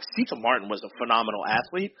before, Cecil Martin was a phenomenal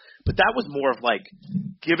athlete, but that was more of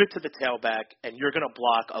give it to the tailback and you're going to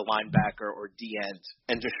block a linebacker or D-end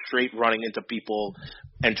and just straight running into people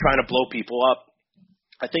and trying to blow people up.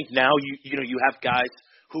 I think now you have guys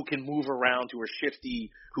who can move around, who are shifty,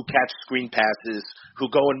 who catch screen passes, who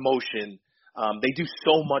go in motion. They do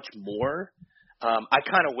so much more. I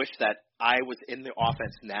kind of wish that I was in the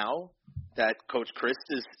offense now that Coach Chris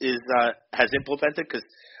has implemented, because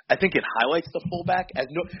I think it highlights the fullback.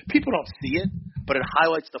 People don't see it, but it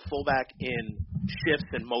highlights the fullback in shifts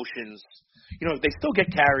and motions. They still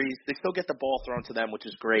get carries, they still get the ball thrown to them, which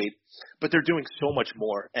is great, but they're doing so much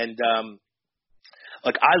more. And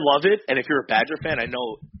I love it. And if you're a Badger fan, I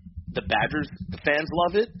know the Badgers fans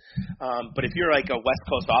love it. But if you're a West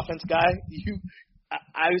Coast offense guy,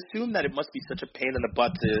 I assume that it must be such a pain in the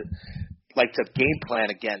butt to game plan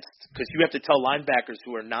against, because you have to tell linebackers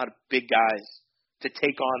who are not big guys to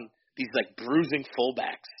take on these bruising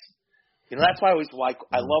fullbacks. That's why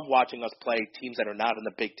I love watching us play teams that are not in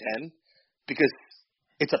the Big Ten, because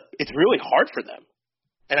it's really hard for them.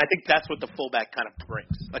 And I think that's what the fullback kind of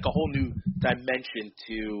brings, a whole new dimension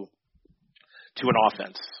to an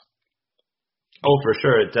offense. Oh, for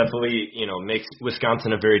sure. It definitely, makes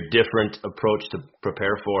Wisconsin a very different approach to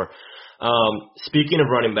prepare for. Speaking of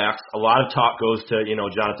running backs, a lot of talk goes to,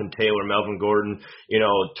 Jonathan Taylor, Melvin Gordon,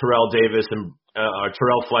 Terrell Davis and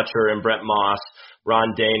Terrell Fletcher and Brett Moss,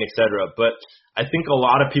 Ron Dane, etc. But I think a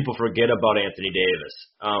lot of people forget about Anthony Davis.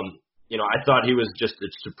 I thought he was just a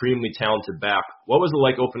supremely talented back. What was it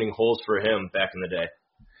like opening holes for him back in the day?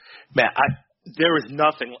 Man, there was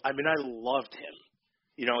nothing. I mean, I loved him.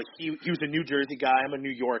 He was a New Jersey guy. I'm a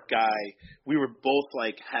New York guy. We were both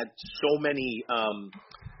had so many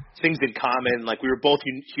things in common. We were both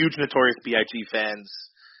huge Notorious B.I.G. fans.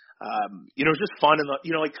 It was just fun, and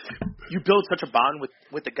you build such a bond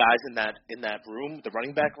with the guys in that room, the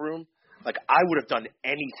running back room. I would have done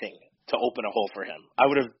anything to open a hole for him. I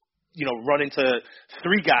would have run into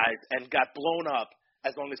 3 guys and got blown up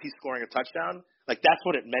as long as he's scoring a touchdown. That's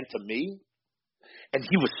what it meant to me. And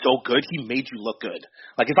he was so good, he made you look good.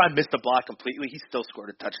 If I missed a block completely, he still scored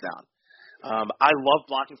a touchdown. I love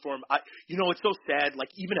blocking for him. It's so sad.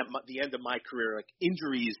 Even at the end of my career,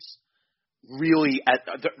 injuries really at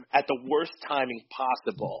the worst timing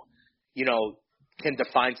possible, can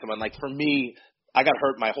define someone. For me, I got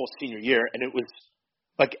hurt my whole senior year, and it was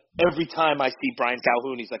every time I see Brian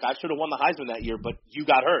Calhoun, he's I should have won the Heisman that year, but you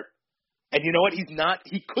got hurt. And you know what? He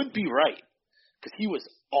could be right, because he was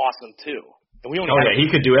awesome too. And we only he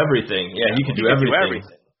could do everything. Yeah, he could do everything.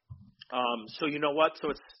 So you know what?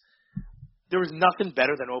 So there was nothing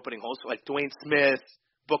better than opening holes. Dwayne Smith,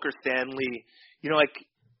 Booker Stanley,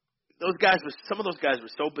 some of those guys were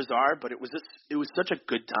so bizarre, but it was such a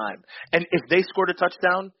good time. And if they scored a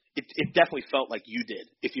touchdown, it definitely felt like you did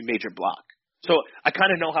if you made your block. So I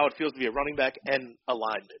kind of know how it feels to be a running back and a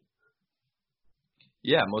lineman.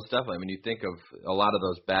 Yeah, most definitely. I mean, you think of a lot of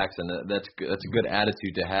those backs, and that's a good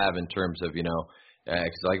attitude to have in terms of,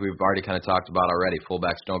 Because like we've already kind of talked about already,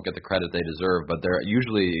 fullbacks don't get the credit they deserve, but they're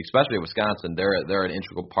usually, especially in Wisconsin, they're an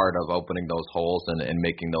integral part of opening those holes and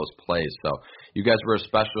making those plays. So you guys were a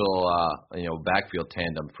special, backfield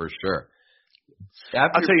tandem for sure.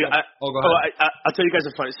 I'll tell you. I'll tell you guys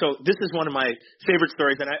a funny. So this is one of my favorite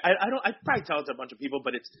stories, and I probably tell it to a bunch of people,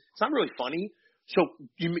 but it's not really funny. So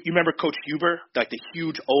you remember Coach Huber, like the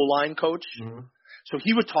huge O-line coach? Mm-hmm. So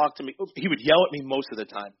he would talk to me. He would yell at me most of the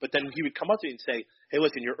time, but then he would come up to me and say, "Hey,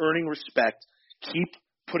 listen, you're earning respect. Keep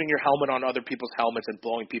putting your helmet on other people's helmets and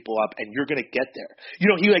blowing people up, and you're gonna get there." He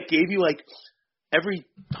gave you like every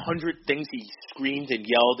 100 things he screamed and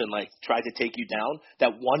yelled and like tried to take you down.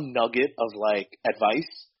 That one nugget of like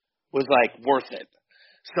advice was like worth it.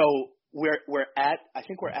 So I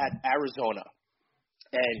think we're at Arizona,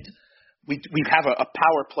 and we have a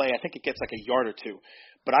power play. I think it gets like a yard or two.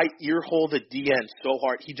 But I ear-holed a DN so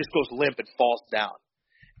hard, he just goes limp and falls down.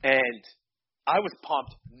 And I was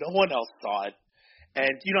pumped. No one else saw it. And,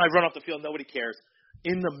 I run off the field. Nobody cares.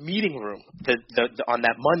 In the meeting room on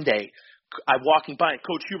that Monday, I'm walking by, and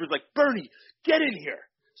Coach Huber's like, "Bernie, get in here."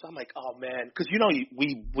 So I'm like, oh, man. Because,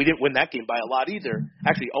 we didn't win that game by a lot either.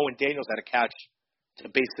 Actually, Owen Daniels had a catch to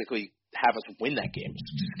basically have us win that game.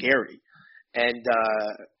 It's scary. And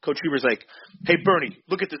Coach Huber's like, "Hey, Bernie,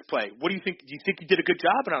 look at this play. What do you think? Do you think you did a good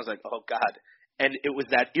job?" And I was like, "Oh, God." And it was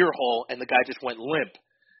that ear hole, and the guy just went limp.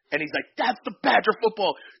 And he's like, "That's the Badger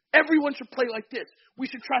football. Everyone should play like this. We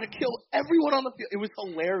should try to kill everyone on the field." It was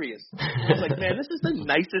hilarious. I was like, man, this is the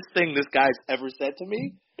nicest thing this guy's ever said to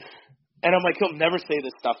me. And I'm like, he'll never say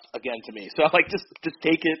this stuff again to me. So I'm like, just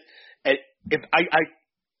take it. And if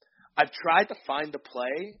I've tried to find the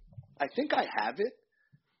play. I think I have it.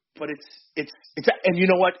 But it's and you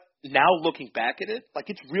know what? Now looking back at it, like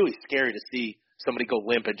it's really scary to see somebody go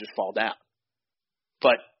limp and just fall down.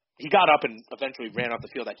 But he got up and eventually ran off the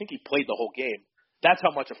field. I think he played the whole game. That's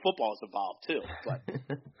how much of football has evolved too. But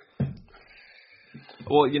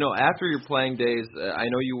well, after your playing days, I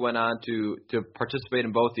know you went on to participate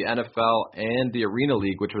in both the NFL and the Arena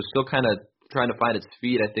League, which was still kind of trying to find its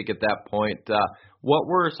feet, I think, at that point. What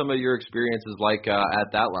were some of your experiences like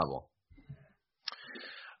at that level?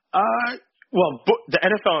 Well, the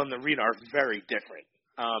NFL and the Arena are very different.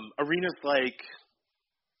 Arena's like,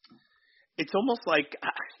 it's almost like,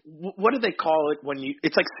 what do they call it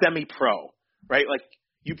it's like semi-pro, right? Like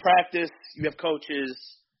you practice, you have coaches,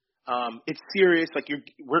 it's serious, like we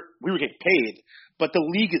were getting paid, but the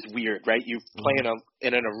league is weird, right? You play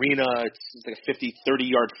in an arena, it's like a 50,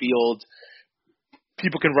 30-yard field.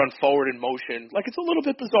 People can run forward in motion. Like it's a little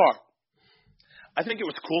bit bizarre. I think it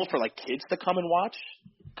was cool for like kids to come and watch,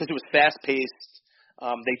 because it was fast-paced.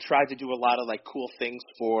 They tried to do a lot of, like, cool things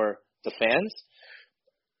for the fans.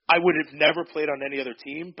 I would have never played on any other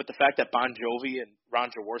team, but the fact that Bon Jovi and Ron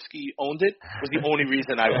Jaworski owned it was the only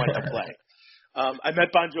reason I went to play. I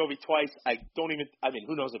met Bon Jovi twice.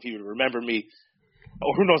 Who knows if he would remember me,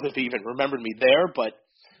 or who knows if he even remembered me there, but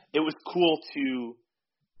it was cool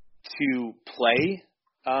to play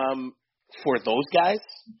for those guys.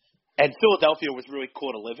 And Philadelphia was really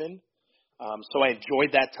cool to live in. So I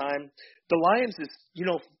enjoyed that time. The Lions is,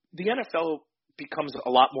 the NFL becomes a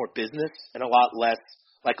lot more business and a lot less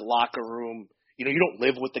like locker room. You don't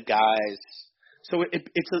live with the guys. So it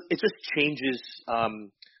just changes.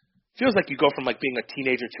 Feels like you go from like being a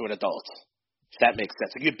teenager to an adult, if that makes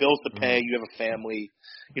sense. Like you have bills to pay, you have a family.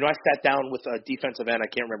 I sat down with a defensive end, I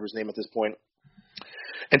can't remember his name at this point,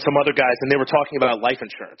 and some other guys, and they were talking about life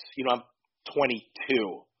insurance. I'm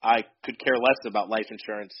 22. I could care less about life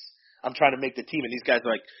insurance. I'm trying to make the team, and these guys are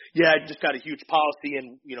like, "Yeah, I just got a huge policy,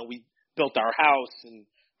 and we built our house, and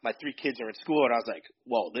my 3 kids are in school." And I was like,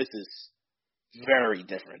 "Whoa, this is very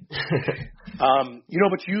different."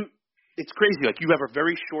 But it's crazy. Like you have a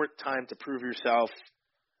very short time to prove yourself.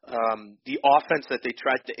 The offense that they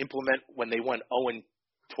tried to implement when they went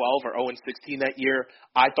 0-12 or 0-16 that year,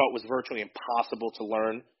 I thought was virtually impossible to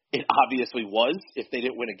learn. It obviously was if they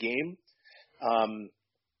didn't win a game.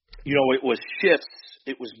 It was shifts,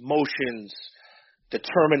 it was motions, the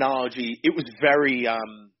terminology. It was very,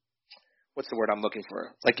 what's the word I'm looking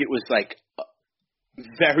for? Like it was like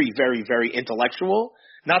very, very, very intellectual.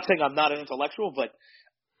 Not saying I'm not an intellectual, but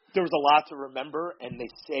there was a lot to remember, and they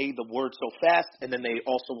say the word so fast, and then they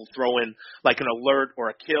also will throw in like an alert or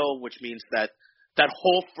a kill, which means that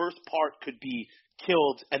whole first part could be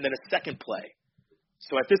killed and then a second play.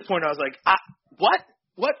 So at this point I was like,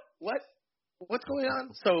 what's going on?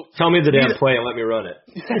 So tell me the damn play and let me run it.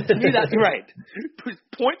 That's right.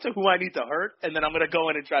 Point to who I need to hurt, and then I'm going to go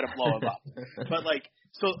in and try to blow him up. But like,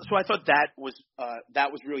 so I thought that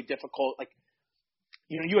was really difficult. Like,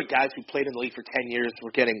 you had guys who played in the league for 10 years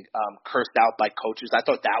were getting cursed out by coaches. I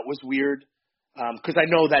thought that was weird because I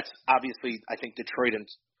know that's obviously, I think Detroit and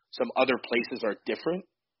some other places are different.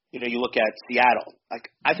 You look at Seattle.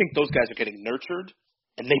 Like, I think those guys are getting nurtured,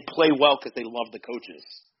 and they play well because they love the coaches.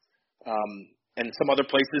 And some other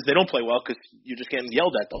places, they don't play well because you're just getting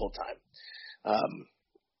yelled at the whole time.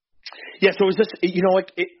 So it was just,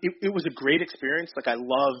 it was a great experience. Like, I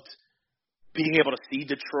loved being able to see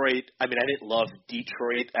Detroit. I mean, I didn't love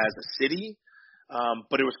Detroit as a city,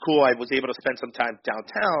 but it was cool. I was able to spend some time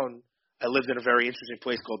downtown. I lived in a very interesting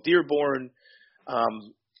place called Dearborn.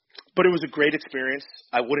 But it was a great experience.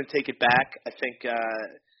 I wouldn't take it back. I think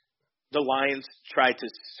the Lions tried to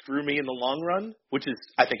screw me in the long run, which is,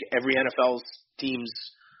 I think, every NFL's teams,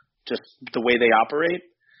 just the way they operate.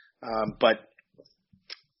 But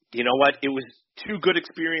you know what? It was two good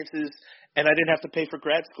experiences, and I didn't have to pay for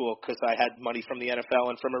grad school because I had money from the NFL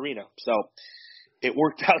and from Arena. So it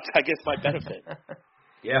worked out, I guess, my benefit.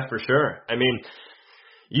 Yeah, for sure. I mean,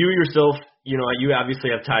 you yourself, you obviously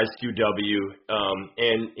have ties to UW,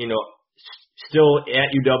 and, still at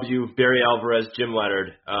UW, Barry Alvarez, Jim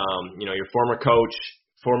Leonard, your former coach,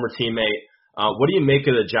 former teammate. What do you make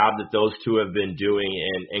of the job that those two have been doing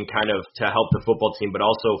and kind of to help the football team, but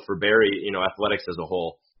also for Barry, athletics as a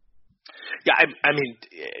whole? Yeah, I mean,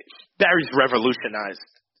 Barry's revolutionized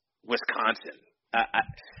Wisconsin.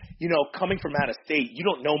 Coming from out of state, you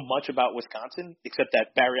don't know much about Wisconsin except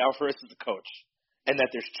that Barry Alvarez is the coach and that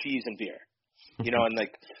there's cheese and beer. And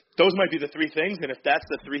like those might be the three things. And if that's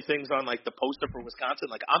the three things on like the poster for Wisconsin,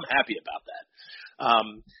 like I'm happy about that.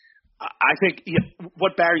 I think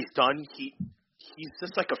what Barry's done, he's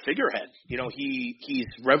just like a figurehead. He's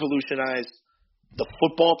revolutionized the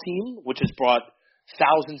football team, which has brought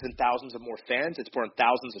thousands and thousands of more fans. It's brought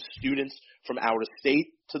thousands of students from out of state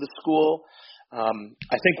to the school.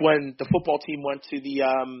 I think when the football team went to the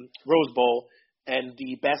Rose Bowl and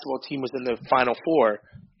the basketball team was in the Final Four,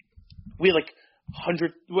 we had like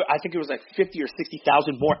 100. I think it was like 50 or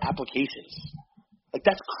 60,000 more applications. Like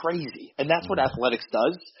that's crazy, and that's what athletics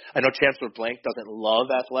does. I know Chancellor Blank doesn't love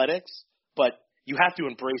athletics, but you have to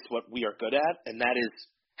embrace what we are good at, and that is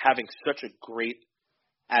having such a great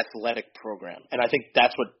athletic program. And I think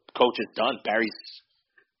that's what Coach has done. Barry's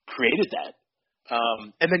created that.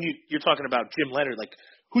 And then you're talking about Jim Leonard. Like,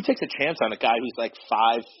 who takes a chance on a guy who's like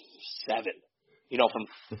 5'7", from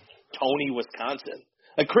Tony, Wisconsin?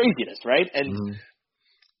 Like craziness, right? And,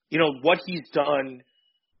 what he's done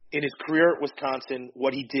in his career at Wisconsin,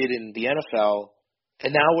 what he did in the NFL,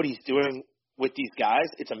 and now what he's doing with these guys,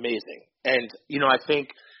 it's amazing. And, I think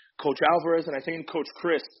Coach Alvarez and I think Coach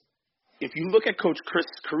Chris, if you look at Coach Chris'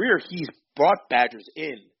 career, he's brought Badgers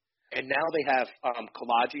in. And now they have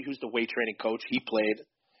Kalaji, who's the weight training coach. He played.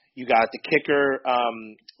 You got the kicker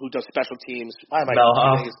who does special teams. Why am I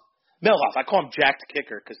Melhoff. I call him Jacked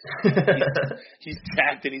Kicker because he's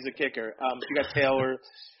jacked and he's a kicker. So you got Taylor.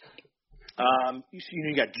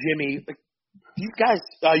 You got Jimmy. Like, these guys.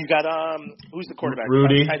 You got who's the quarterback?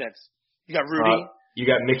 Rudy. Tight ends. You got Rudy. You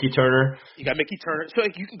got Mickey Turner. So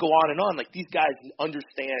like, you can go on and on. Like these guys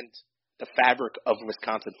understand the fabric of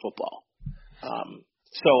Wisconsin football.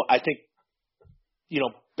 So I think,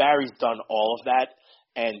 Barry's done all of that,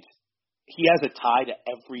 and he has a tie to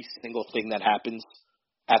every single thing that happens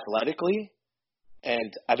athletically.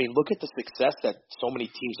 And, I mean, look at the success that so many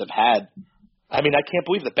teams have had. I mean, I can't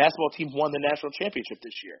believe the basketball team won the national championship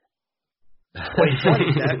this year.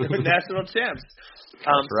 2020, national champs.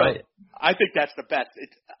 That's right. So I think that's the best.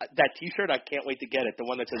 That T-shirt, I can't wait to get it, the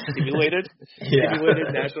one that says simulated,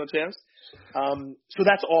 simulated national champs. So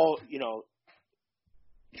that's all,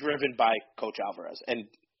 driven by Coach Alvarez. And,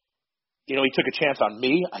 he took a chance on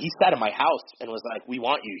me. He sat in my house and was like, we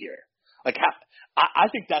want you here. Like, I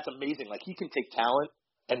think that's amazing. Like, he can take talent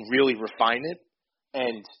and really refine it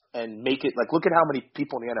and make it, like, look at how many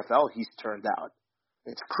people in the NFL he's turned out.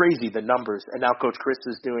 It's crazy, the numbers. And now Coach Chris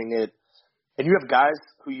is doing it. And you have guys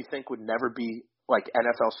who you think would never be, like,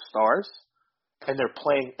 NFL stars, and they're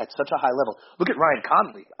playing at such a high level. Look at Ryan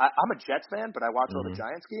Connolly. I'm a Jets fan, but I watch all the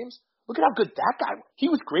Giants games. Look at how good that guy was. He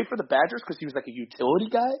was great for the Badgers because he was like a utility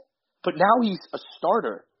guy, but now he's a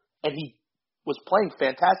starter, and he was playing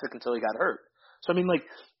fantastic until he got hurt. So, I mean, like,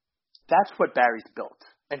 that's what Barry's built.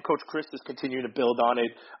 And Coach Chris is continuing to build on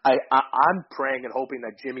it. I'm praying and hoping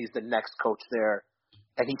that Jimmy's the next coach there,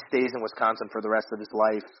 and he stays in Wisconsin for the rest of his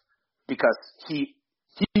life because he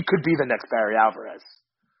could be the next Barry Alvarez.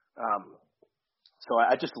 So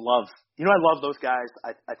I just love, I love those guys.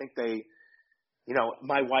 I think they,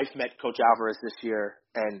 my wife met Coach Alvarez this year,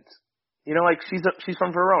 and, like she's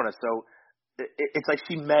from Verona, so it's like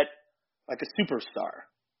she met like a superstar.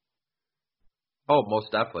 Oh,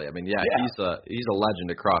 most definitely. I mean, yeah, he's a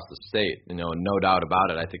legend across the state, no doubt about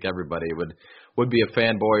it. I think everybody would be a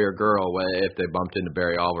fanboy or girl if they bumped into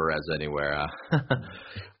Barry Alvarez anywhere.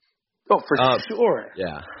 Oh, for sure.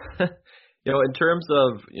 Yeah. In terms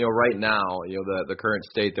of, right now, the current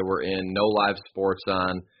state that we're in, no live sports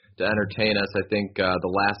on to entertain us. I think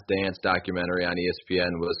the Last Dance documentary on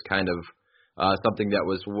ESPN was kind of something that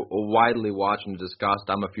was widely watched and discussed.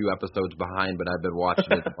 I'm a few episodes behind, but I've been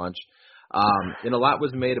watching it a bunch. And a lot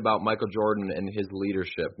was made about Michael Jordan and his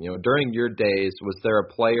leadership. During your days, was there a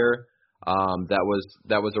player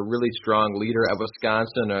that was a really strong leader at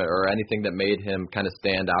Wisconsin, or anything that made him kind of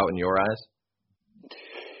stand out in your eyes?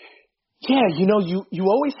 Yeah, you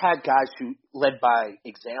always had guys who led by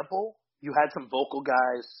example. You had some vocal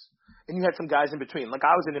guys, and you had some guys in between. Like,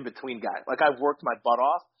 I was an in-between guy. Like, I worked my butt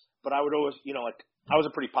off, but I would always, I was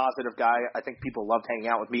a pretty positive guy. I think people loved hanging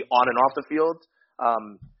out with me on and off the field.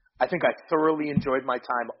 I think I thoroughly enjoyed my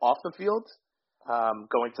time off the field,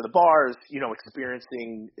 going to the bars,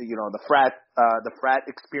 experiencing, the frat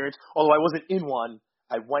experience. Although I wasn't in one,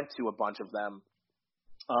 I went to a bunch of them.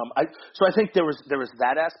 So I think there was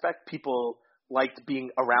that aspect. People liked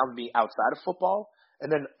being around me outside of football.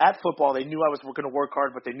 And then at football, they knew I was going to work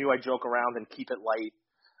hard, but they knew I'd joke around and keep it light.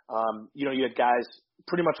 You had guys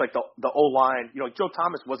pretty much like the O-line. Joe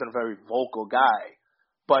Thomas wasn't a very vocal guy,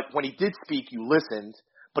 but when he did speak, you listened.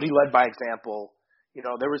 But he led by example.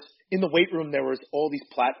 There was in the weight room, there was all these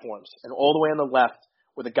platforms, and all the way on the left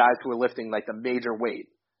were the guys who were lifting like the major weight.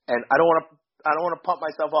 And I don't want to pump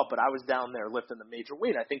myself up, but I was down there lifting the major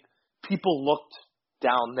weight. I think people looked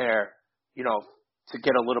down there, to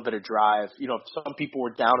get a little bit of drive. Some people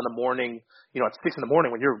were down in the morning, at 6 in the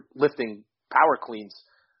morning when you're lifting power cleans.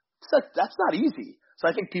 That's not easy. So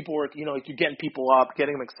I think people were, you're getting people up,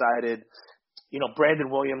 getting them excited. Brandon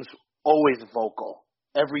Williams, always vocal.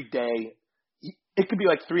 Every day, it could be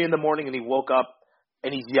like 3 in the morning and he woke up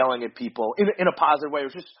and he's yelling at people in a positive way. It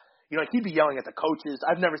was just, he'd be yelling at the coaches.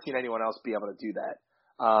 I've never seen anyone else be able to do that.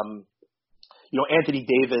 Anthony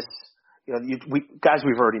Davis, guys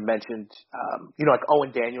we've already mentioned, like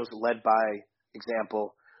Owen Daniels led by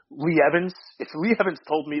example. Lee Evans, if Lee Evans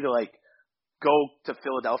told me to like go to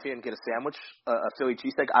Philadelphia and get a sandwich, a Philly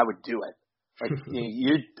cheesesteak, I would do it. Like,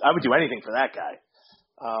 I would do anything for that guy.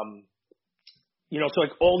 So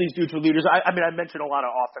like all these dudes were leaders. I mean, I mentioned a lot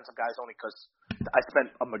of offensive guys only because I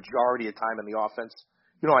spent a majority of time in the offense.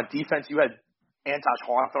 On defense, you had Antosh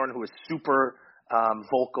Hawthorne, who was super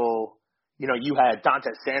vocal. You had Dante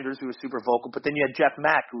Sanders, who was super vocal. But then you had Jeff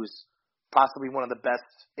Mack, who was possibly one of the best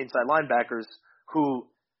inside linebackers, who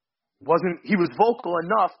he was vocal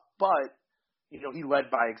enough, but, he led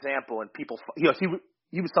by example, and people, he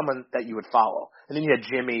was someone that you would follow. And then you had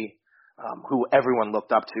Jimmy, who everyone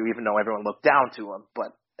looked up to, even though everyone looked down to him,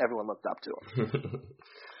 but everyone looked up to him.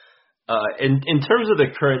 In terms of the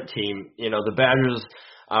current team, the Badgers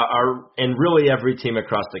are, and really every team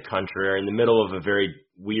across the country, are in the middle of a very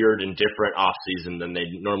weird and different offseason than they're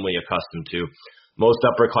normally accustomed to. Most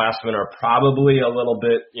upperclassmen are probably a little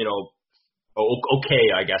bit, okay,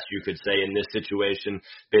 I guess you could say, in this situation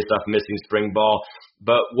based off missing spring ball.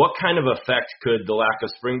 But what kind of effect could the lack of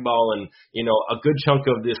spring ball and, a good chunk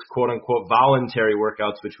of this quote-unquote voluntary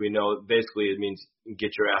workouts, which we know basically it means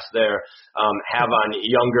get your ass there, have on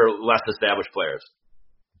younger, less established players?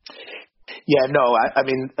 Yeah, no, I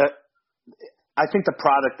mean, I think the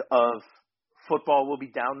product of football will be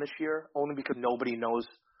down this year only because nobody knows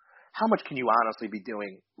how much can you honestly be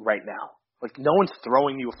doing right now. Like, no one's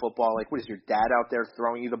throwing you a football. Like, what is your dad out there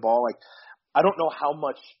throwing you the ball? Like, I don't know how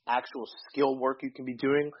much actual skill work you can be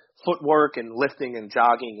doing, footwork and lifting and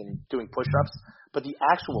jogging and doing push-ups, but the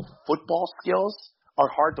actual football skills are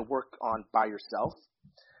hard to work on by yourself.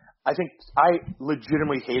 I think I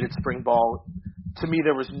legitimately hated spring ball. To me,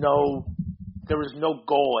 there was no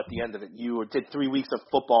goal at the end of it. You did 3 weeks of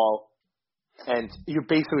football, and you're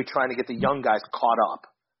basically trying to get the young guys caught up.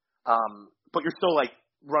 But you're still, like,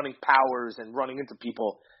 running powers and running into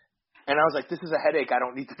people. And I was like, this is a headache I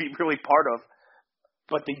don't need to be really part of.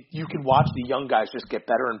 But you can watch the young guys just get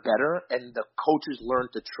better and better, and the coaches learn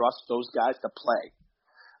to trust those guys to play.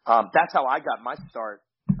 That's how I got my start,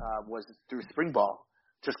 was through spring ball,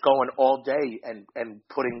 just going all day and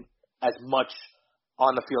putting as much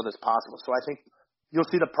on the field as possible. So I think you'll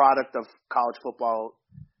see the product of college football.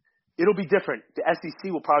 It'll be different. The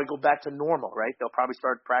SEC will probably go back to normal, right? They'll probably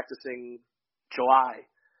start practicing July.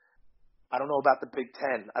 I don't know about the Big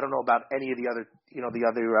Ten. I don't know about any of the other,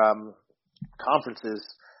 conferences.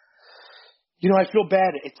 I feel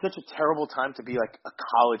bad. It's such a terrible time to be like a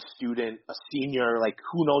college student, a senior. Like,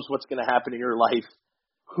 who knows what's going to happen in your life?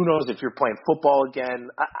 Who knows if you're playing football again?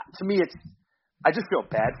 To me, I just feel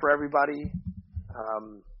bad for everybody.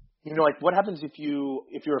 Like what happens if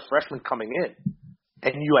you're a freshman coming in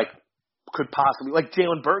and you could possibly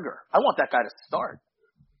Jalen Berger. I want that guy to start,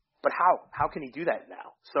 but how can he do that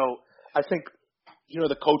now? So I think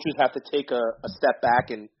the coaches have to take a step back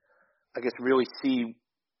and I guess really see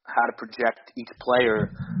how to project each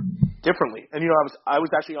player differently. And I was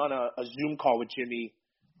actually on a Zoom call with Jimmy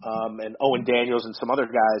and Owen Daniels and some other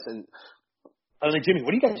guys, and I was like, Jimmy, what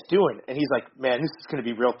are you guys doing? And he's like, man, this is going to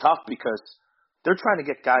be real tough because they're trying to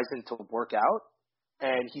get guys in to work out.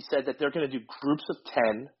 And he said that they're going to do groups of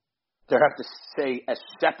 10. They have to stay as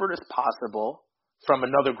separate as possible from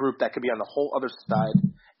another group that could be on the whole other side.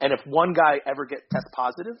 And if one guy ever gets test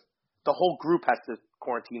positive, the whole group has to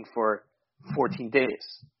quarantine for 14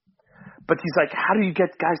 days. But he's like, how do you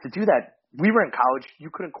get guys to do that? We were in college. You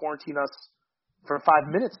couldn't quarantine us for 5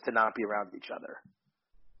 minutes to not be around each other.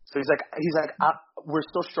 So he's like, we're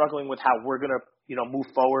still struggling with how we're going to, move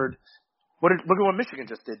forward. Look at what Michigan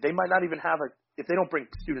just did. They might not even have if they don't bring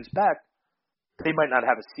students back, they might not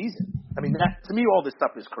have a season. I mean, to me, all this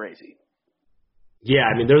stuff is crazy. Yeah,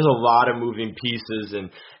 I mean, there's a lot of moving pieces,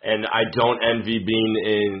 and I don't envy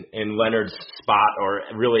being in Leonard's spot or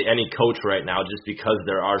really any coach right now, just because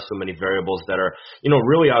there are so many variables that are,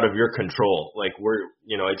 really out of your control. Like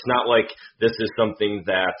it's not like this is something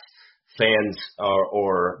that fans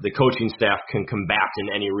or the coaching staff can combat in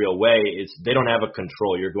any real way. They don't have a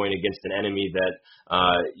control. You're going against an enemy that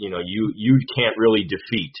you can't really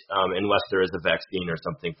defeat unless there is a vaccine or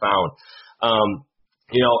something found.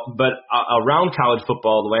 But around college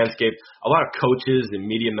football, the landscape, a lot of coaches and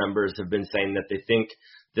media members have been saying that they think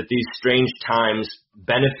that these strange times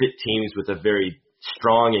benefit teams with a very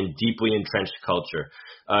strong and deeply entrenched culture.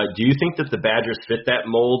 Do you think that the Badgers fit that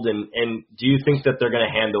mold, and do you think that they're going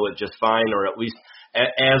to handle it just fine, or at least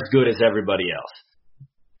as good as everybody else?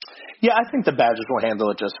 Yeah, I think the Badgers will handle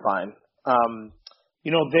it just fine.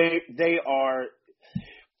 They are.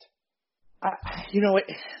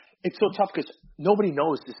 It's so tough because nobody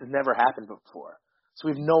knows. This has never happened before, so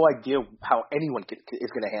we have no idea how anyone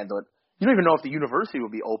is going to handle it. You don't even know if the university will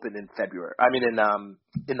be open in February. I mean,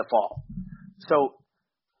 in the fall. So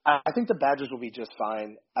I think the Badgers will be just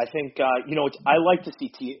fine. I think I like to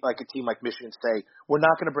see a team like Michigan say, we're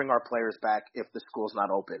not going to bring our players back if the school's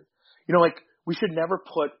not open. We should never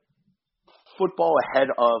put football ahead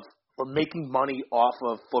of, or making money off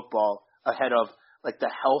of football ahead of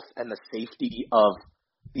the health and the safety of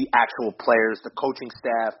the actual players, the coaching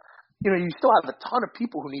staff. You still have a ton of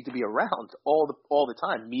people who need to be around all the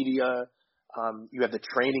time. Media, you have the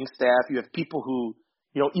training staff, you have people who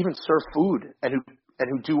even serve food and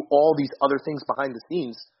who do all these other things behind the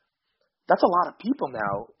scenes. That's a lot of people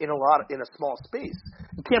now in a small space.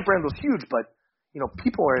 And Camp Randall's huge, but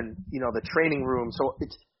people are in the training room. So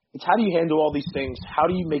it's how do you handle all these things? How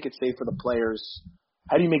do you make it safe for the players?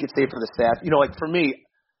 How do you make it safe for the staff? For me,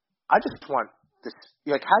 I just want this.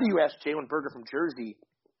 How do you ask Jalen Berger from Jersey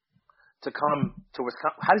to come to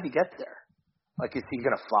Wisconsin? How does he get there? Is he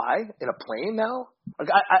going to fly in a plane now?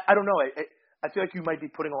 I don't know. I feel like you might be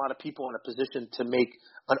putting a lot of people in a position to make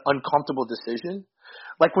an uncomfortable decision.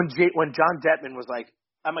 Like when John Detman was like,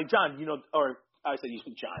 I'm like, John, or I said,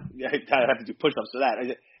 John, I have to do push-ups for that. I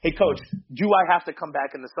said, hey, coach, do I have to come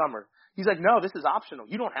back in the summer? He's like, no, this is optional.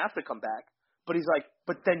 You don't have to come back. But he's like,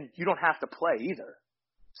 but then you don't have to play either.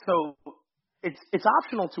 So it's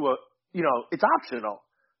optional it's optional,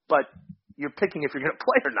 but you're picking if you're going to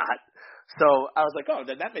play or not. So I was like, oh,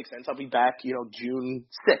 then that makes sense. I'll be back, June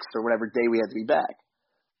 6th or whatever day we had to be back.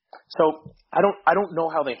 So I don't know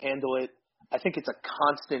how they handle it. I think it's a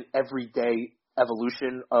constant everyday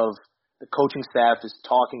evolution of the coaching staff is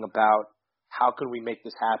talking about how can we make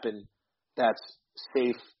this happen that's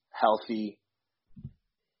safe, healthy,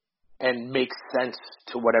 and makes sense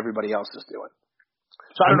to what everybody else is doing.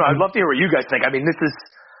 So I don't know. I'd love to hear what you guys think. I mean,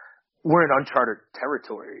 we're in uncharted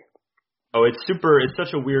territory. Oh, it's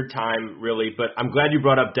such a weird time, really, but I'm glad you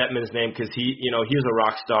brought up Detman's name because he's a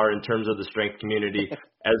rock star in terms of the strength community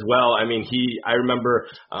as well. I mean, I remember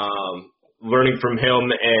learning from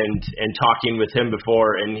him and talking with him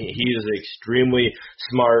before, and he is extremely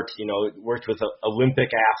smart, worked with Olympic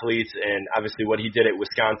athletes, and obviously what he did at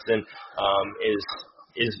Wisconsin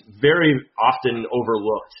is very often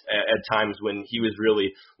overlooked at times when he was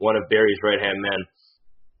really one of Barry's right-hand men.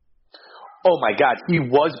 Oh my God, he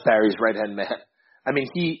was Barry's right-hand man. I mean,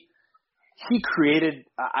 he created,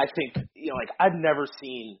 I think, I've never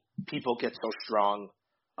seen people get so strong,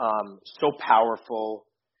 so powerful.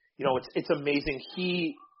 It's amazing.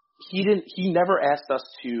 He never asked us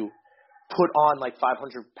to put on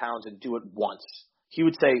 500 pounds and do it once. He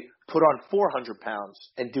would say, put on 400 pounds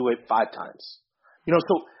and do it 5 times.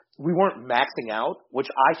 So we weren't maxing out, which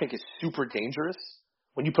I think is super dangerous.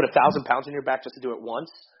 When you put 1,000 pounds on your back just to do it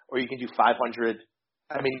once, or you can do 500.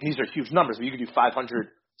 I mean, these are huge numbers, but you can do 500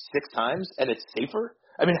 6 times, and it's safer.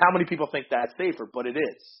 I mean, how many people think that's safer? But it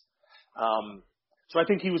is. So I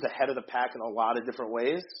think he was ahead of the pack in a lot of different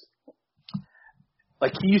ways.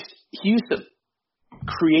 Like he used to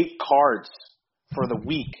create cards for the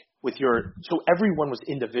week so everyone was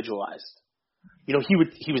individualized. He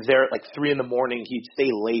was there at like 3 a.m. He'd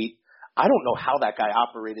stay late. I don't know how that guy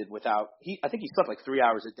operated I think he slept like 3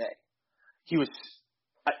 hours a day.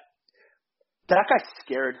 That guy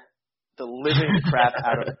scared the living crap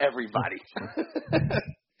out of everybody.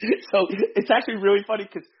 So it's actually really funny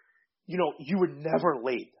because, you were never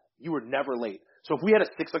late. You were never late. So if we had a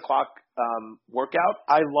 6 o'clock workout,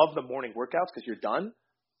 I love the morning workouts because you're done.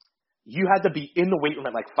 You had to be in the weight room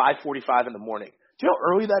at like 5:45 in the morning. Do you know how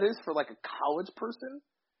early that is for like a college person?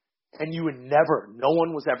 And no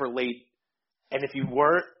one was ever late. And if you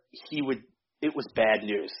were, it was bad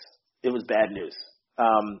news. It was bad news.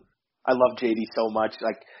 I love JD so much.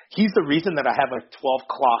 Like, he's the reason that I have like 12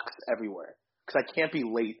 clocks everywhere because I can't be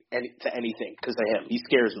late to anything because of him. He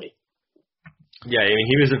scares me. Yeah, I mean,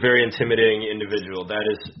 he was a very intimidating individual. That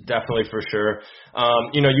is definitely for sure.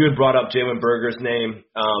 You had brought up Jalen Berger's name.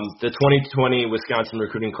 The 2020 Wisconsin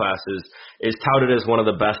recruiting classes is touted as one of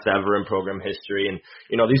the best ever in program history. And,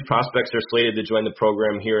 these prospects are slated to join the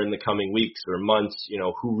program here in the coming weeks or months.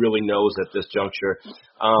 Who really knows at this juncture?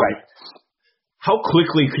 Right. How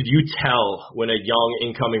quickly could you tell when a young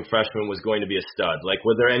incoming freshman was going to be a stud? Like,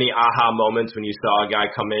 were there any aha moments when you saw a guy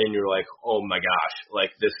come in and you were like, oh my gosh,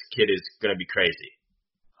 like this kid is going to be crazy?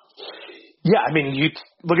 Yeah, I mean, you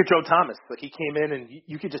look at Joe Thomas. Like, he came in and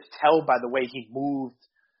you could just tell by the way he moved.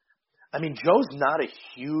 I mean, Joe's not a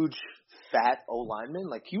huge, fat O-lineman.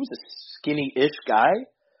 Like, he was a skinny-ish guy,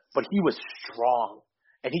 but he was strong.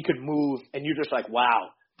 And he could move, and you're just like,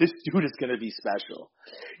 wow. This dude is going to be special.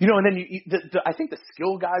 And then I think the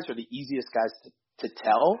skill guys are the easiest guys to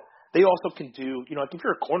tell. They also can do, like if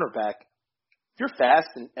you're a cornerback, if you're fast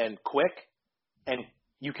and quick and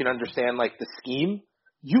you can understand like the scheme,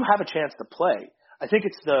 you have a chance to play. I think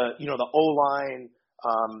it's the O-line,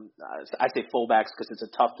 I say fullbacks because it's a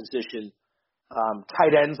tough position.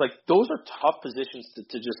 Tight ends, like those are tough positions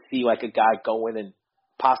to just see like a guy go in and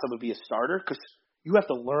possibly be a starter because you have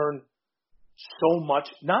to learn so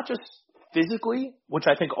much, not just physically, which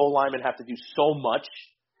I think O-linemen have to do so much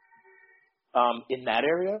in that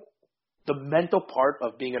area. The mental part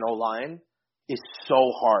of being an O-line is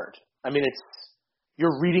so hard. I mean,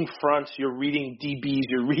 you're reading fronts, you're reading DBs,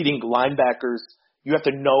 you're reading linebackers. You have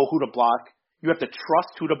to know who to block. You have to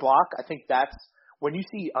trust who to block. I think that's when you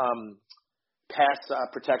see pass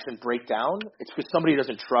protection break down, it's because somebody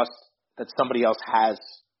doesn't trust that somebody else has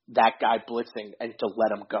that guy blitzing and to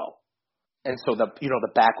let him go. And so the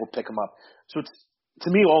back will pick him up. So to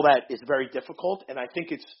me, all that is very difficult. And I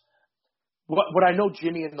think it's what I know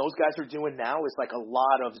Jimmy and those guys are doing now is like a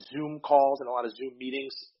lot of Zoom calls and a lot of Zoom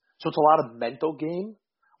meetings. So it's a lot of mental game,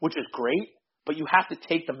 which is great, but you have to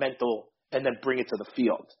take the mental and then bring it to the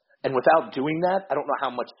field. And without doing that, I don't know how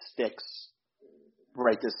much sticks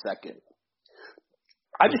right this second.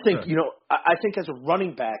 I just think, I think as a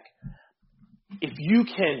running back, if you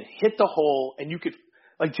can hit the hole and you could –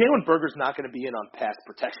 like Jalen Berger's not going to be in on pass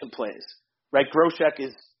protection plays, right? Groshek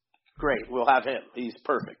is great. We'll have him. He's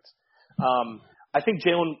perfect. I think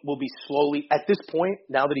Jalen will be slowly – at this point,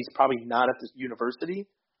 now that he's probably not at the university,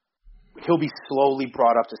 he'll be slowly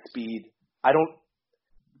brought up to speed. I had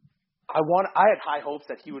high hopes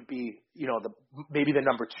that he would be, maybe the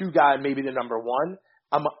number 2 guy, maybe the number 1.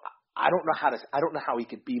 I don't know how he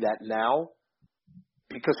could be that now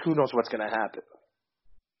because who knows what's going to happen.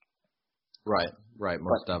 Right,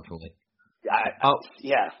 most definitely.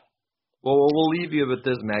 Yeah. Well, we'll leave you with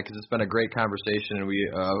this, Matt, because it's been a great conversation, and we,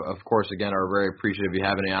 of course, again, are very appreciative of you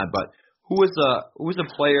having it on. But who is a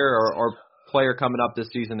player or player coming up this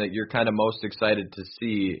season that you're kind of most excited to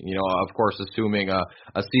see? Of course, assuming a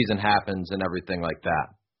season happens and everything like that.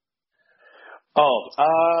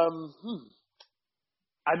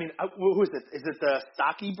 I mean, who is it? Is it the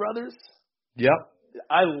Stocky brothers? Yep.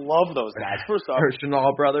 I love those guys. First off,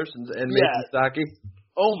 Chenal brothers and Mason Stocky.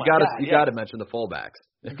 Oh my God! You got to mention the fullbacks.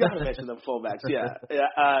 You got to mention the fullbacks. Yeah.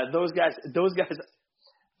 Those guys.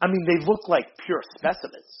 I mean, they look like pure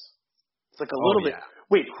specimens. It's like a little bit.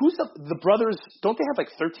 Wait, who's the brothers? Don't they have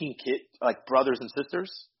like 13 kids, like brothers and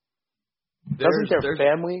sisters? Doesn't their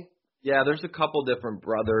family? Yeah, there's a couple different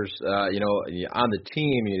brothers. On the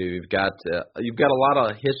team, you've got a lot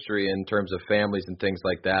of history in terms of families and things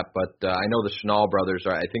like that. But I know the Chenal brothers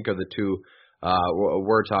are the two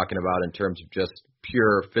we're talking about in terms of just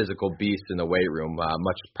pure physical beast in the weight room,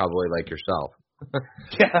 much probably like yourself.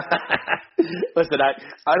 Yeah. Listen,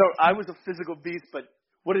 I was a physical beast, but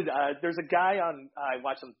there's a guy on, I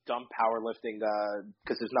watch some dumb powerlifting,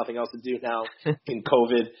 cause there's nothing else to do now in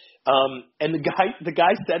COVID. And the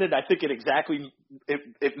guy said it, I think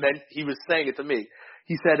it meant he was saying it to me.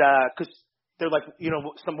 He said, cause they're like,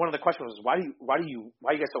 one of the questions was, why do you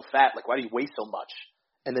guys so fat? Like, why do you weigh so much?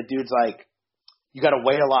 And the dude's like, you got to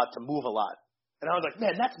weigh a lot to move a lot. And I was like,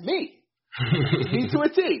 man, that's me. Me to a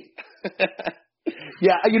T.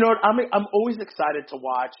 Yeah, I'm always excited to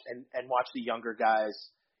watch and watch the younger guys.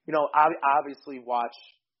 I obviously watch.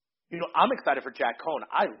 I'm excited for Jack Coan.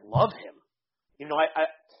 I love him.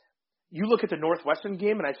 You look at the Northwestern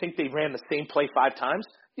game, and I think they ran the same play 5 times.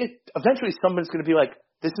 Eventually, someone's going to be like,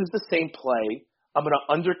 "This is the same play. I'm going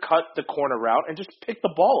to undercut the corner route and just pick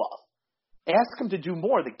the ball off." Ask him to do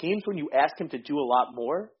more. The games when you ask him to do a lot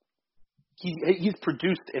more, he's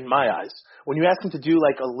produced in my eyes. When you ask him to do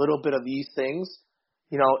like a little bit of these things,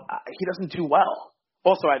 he doesn't do well.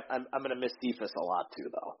 Also, I'm going to miss Cephas a lot too,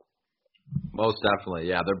 though. Most definitely,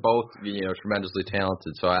 yeah. They're both tremendously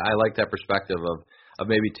talented. So I like that perspective of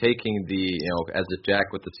maybe taking as a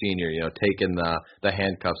Jack with the senior, taking the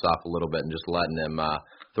handcuffs off a little bit and just letting him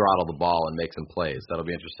throttle the ball and make some plays. That'll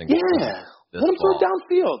be interesting. Yeah, let him throw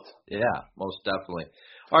downfield. Yeah, most definitely.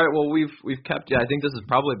 All right, well, we've kept you. I think this has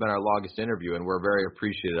probably been our longest interview, and we're very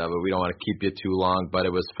appreciative of it. We don't want to keep you too long, but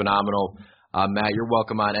it was phenomenal. Matt, you're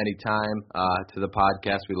welcome on any time to the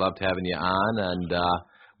podcast. We loved having you on, and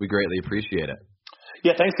we greatly appreciate it.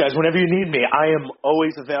 Yeah, thanks, guys. Whenever you need me, I am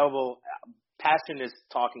always available. Passion is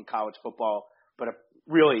talking college football, but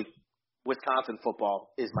really, Wisconsin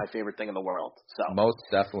football is my favorite thing in the world. So most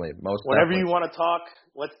definitely. Whenever you want to talk,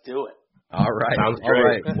 let's do it. All right. Sounds great.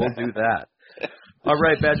 All right, we'll do that. All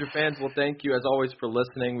right, Badger fans, well, thank you as always for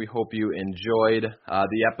listening. We hope you enjoyed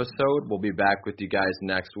the episode. We'll be back with you guys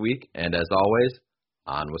next week. And as always,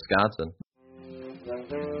 on Wisconsin.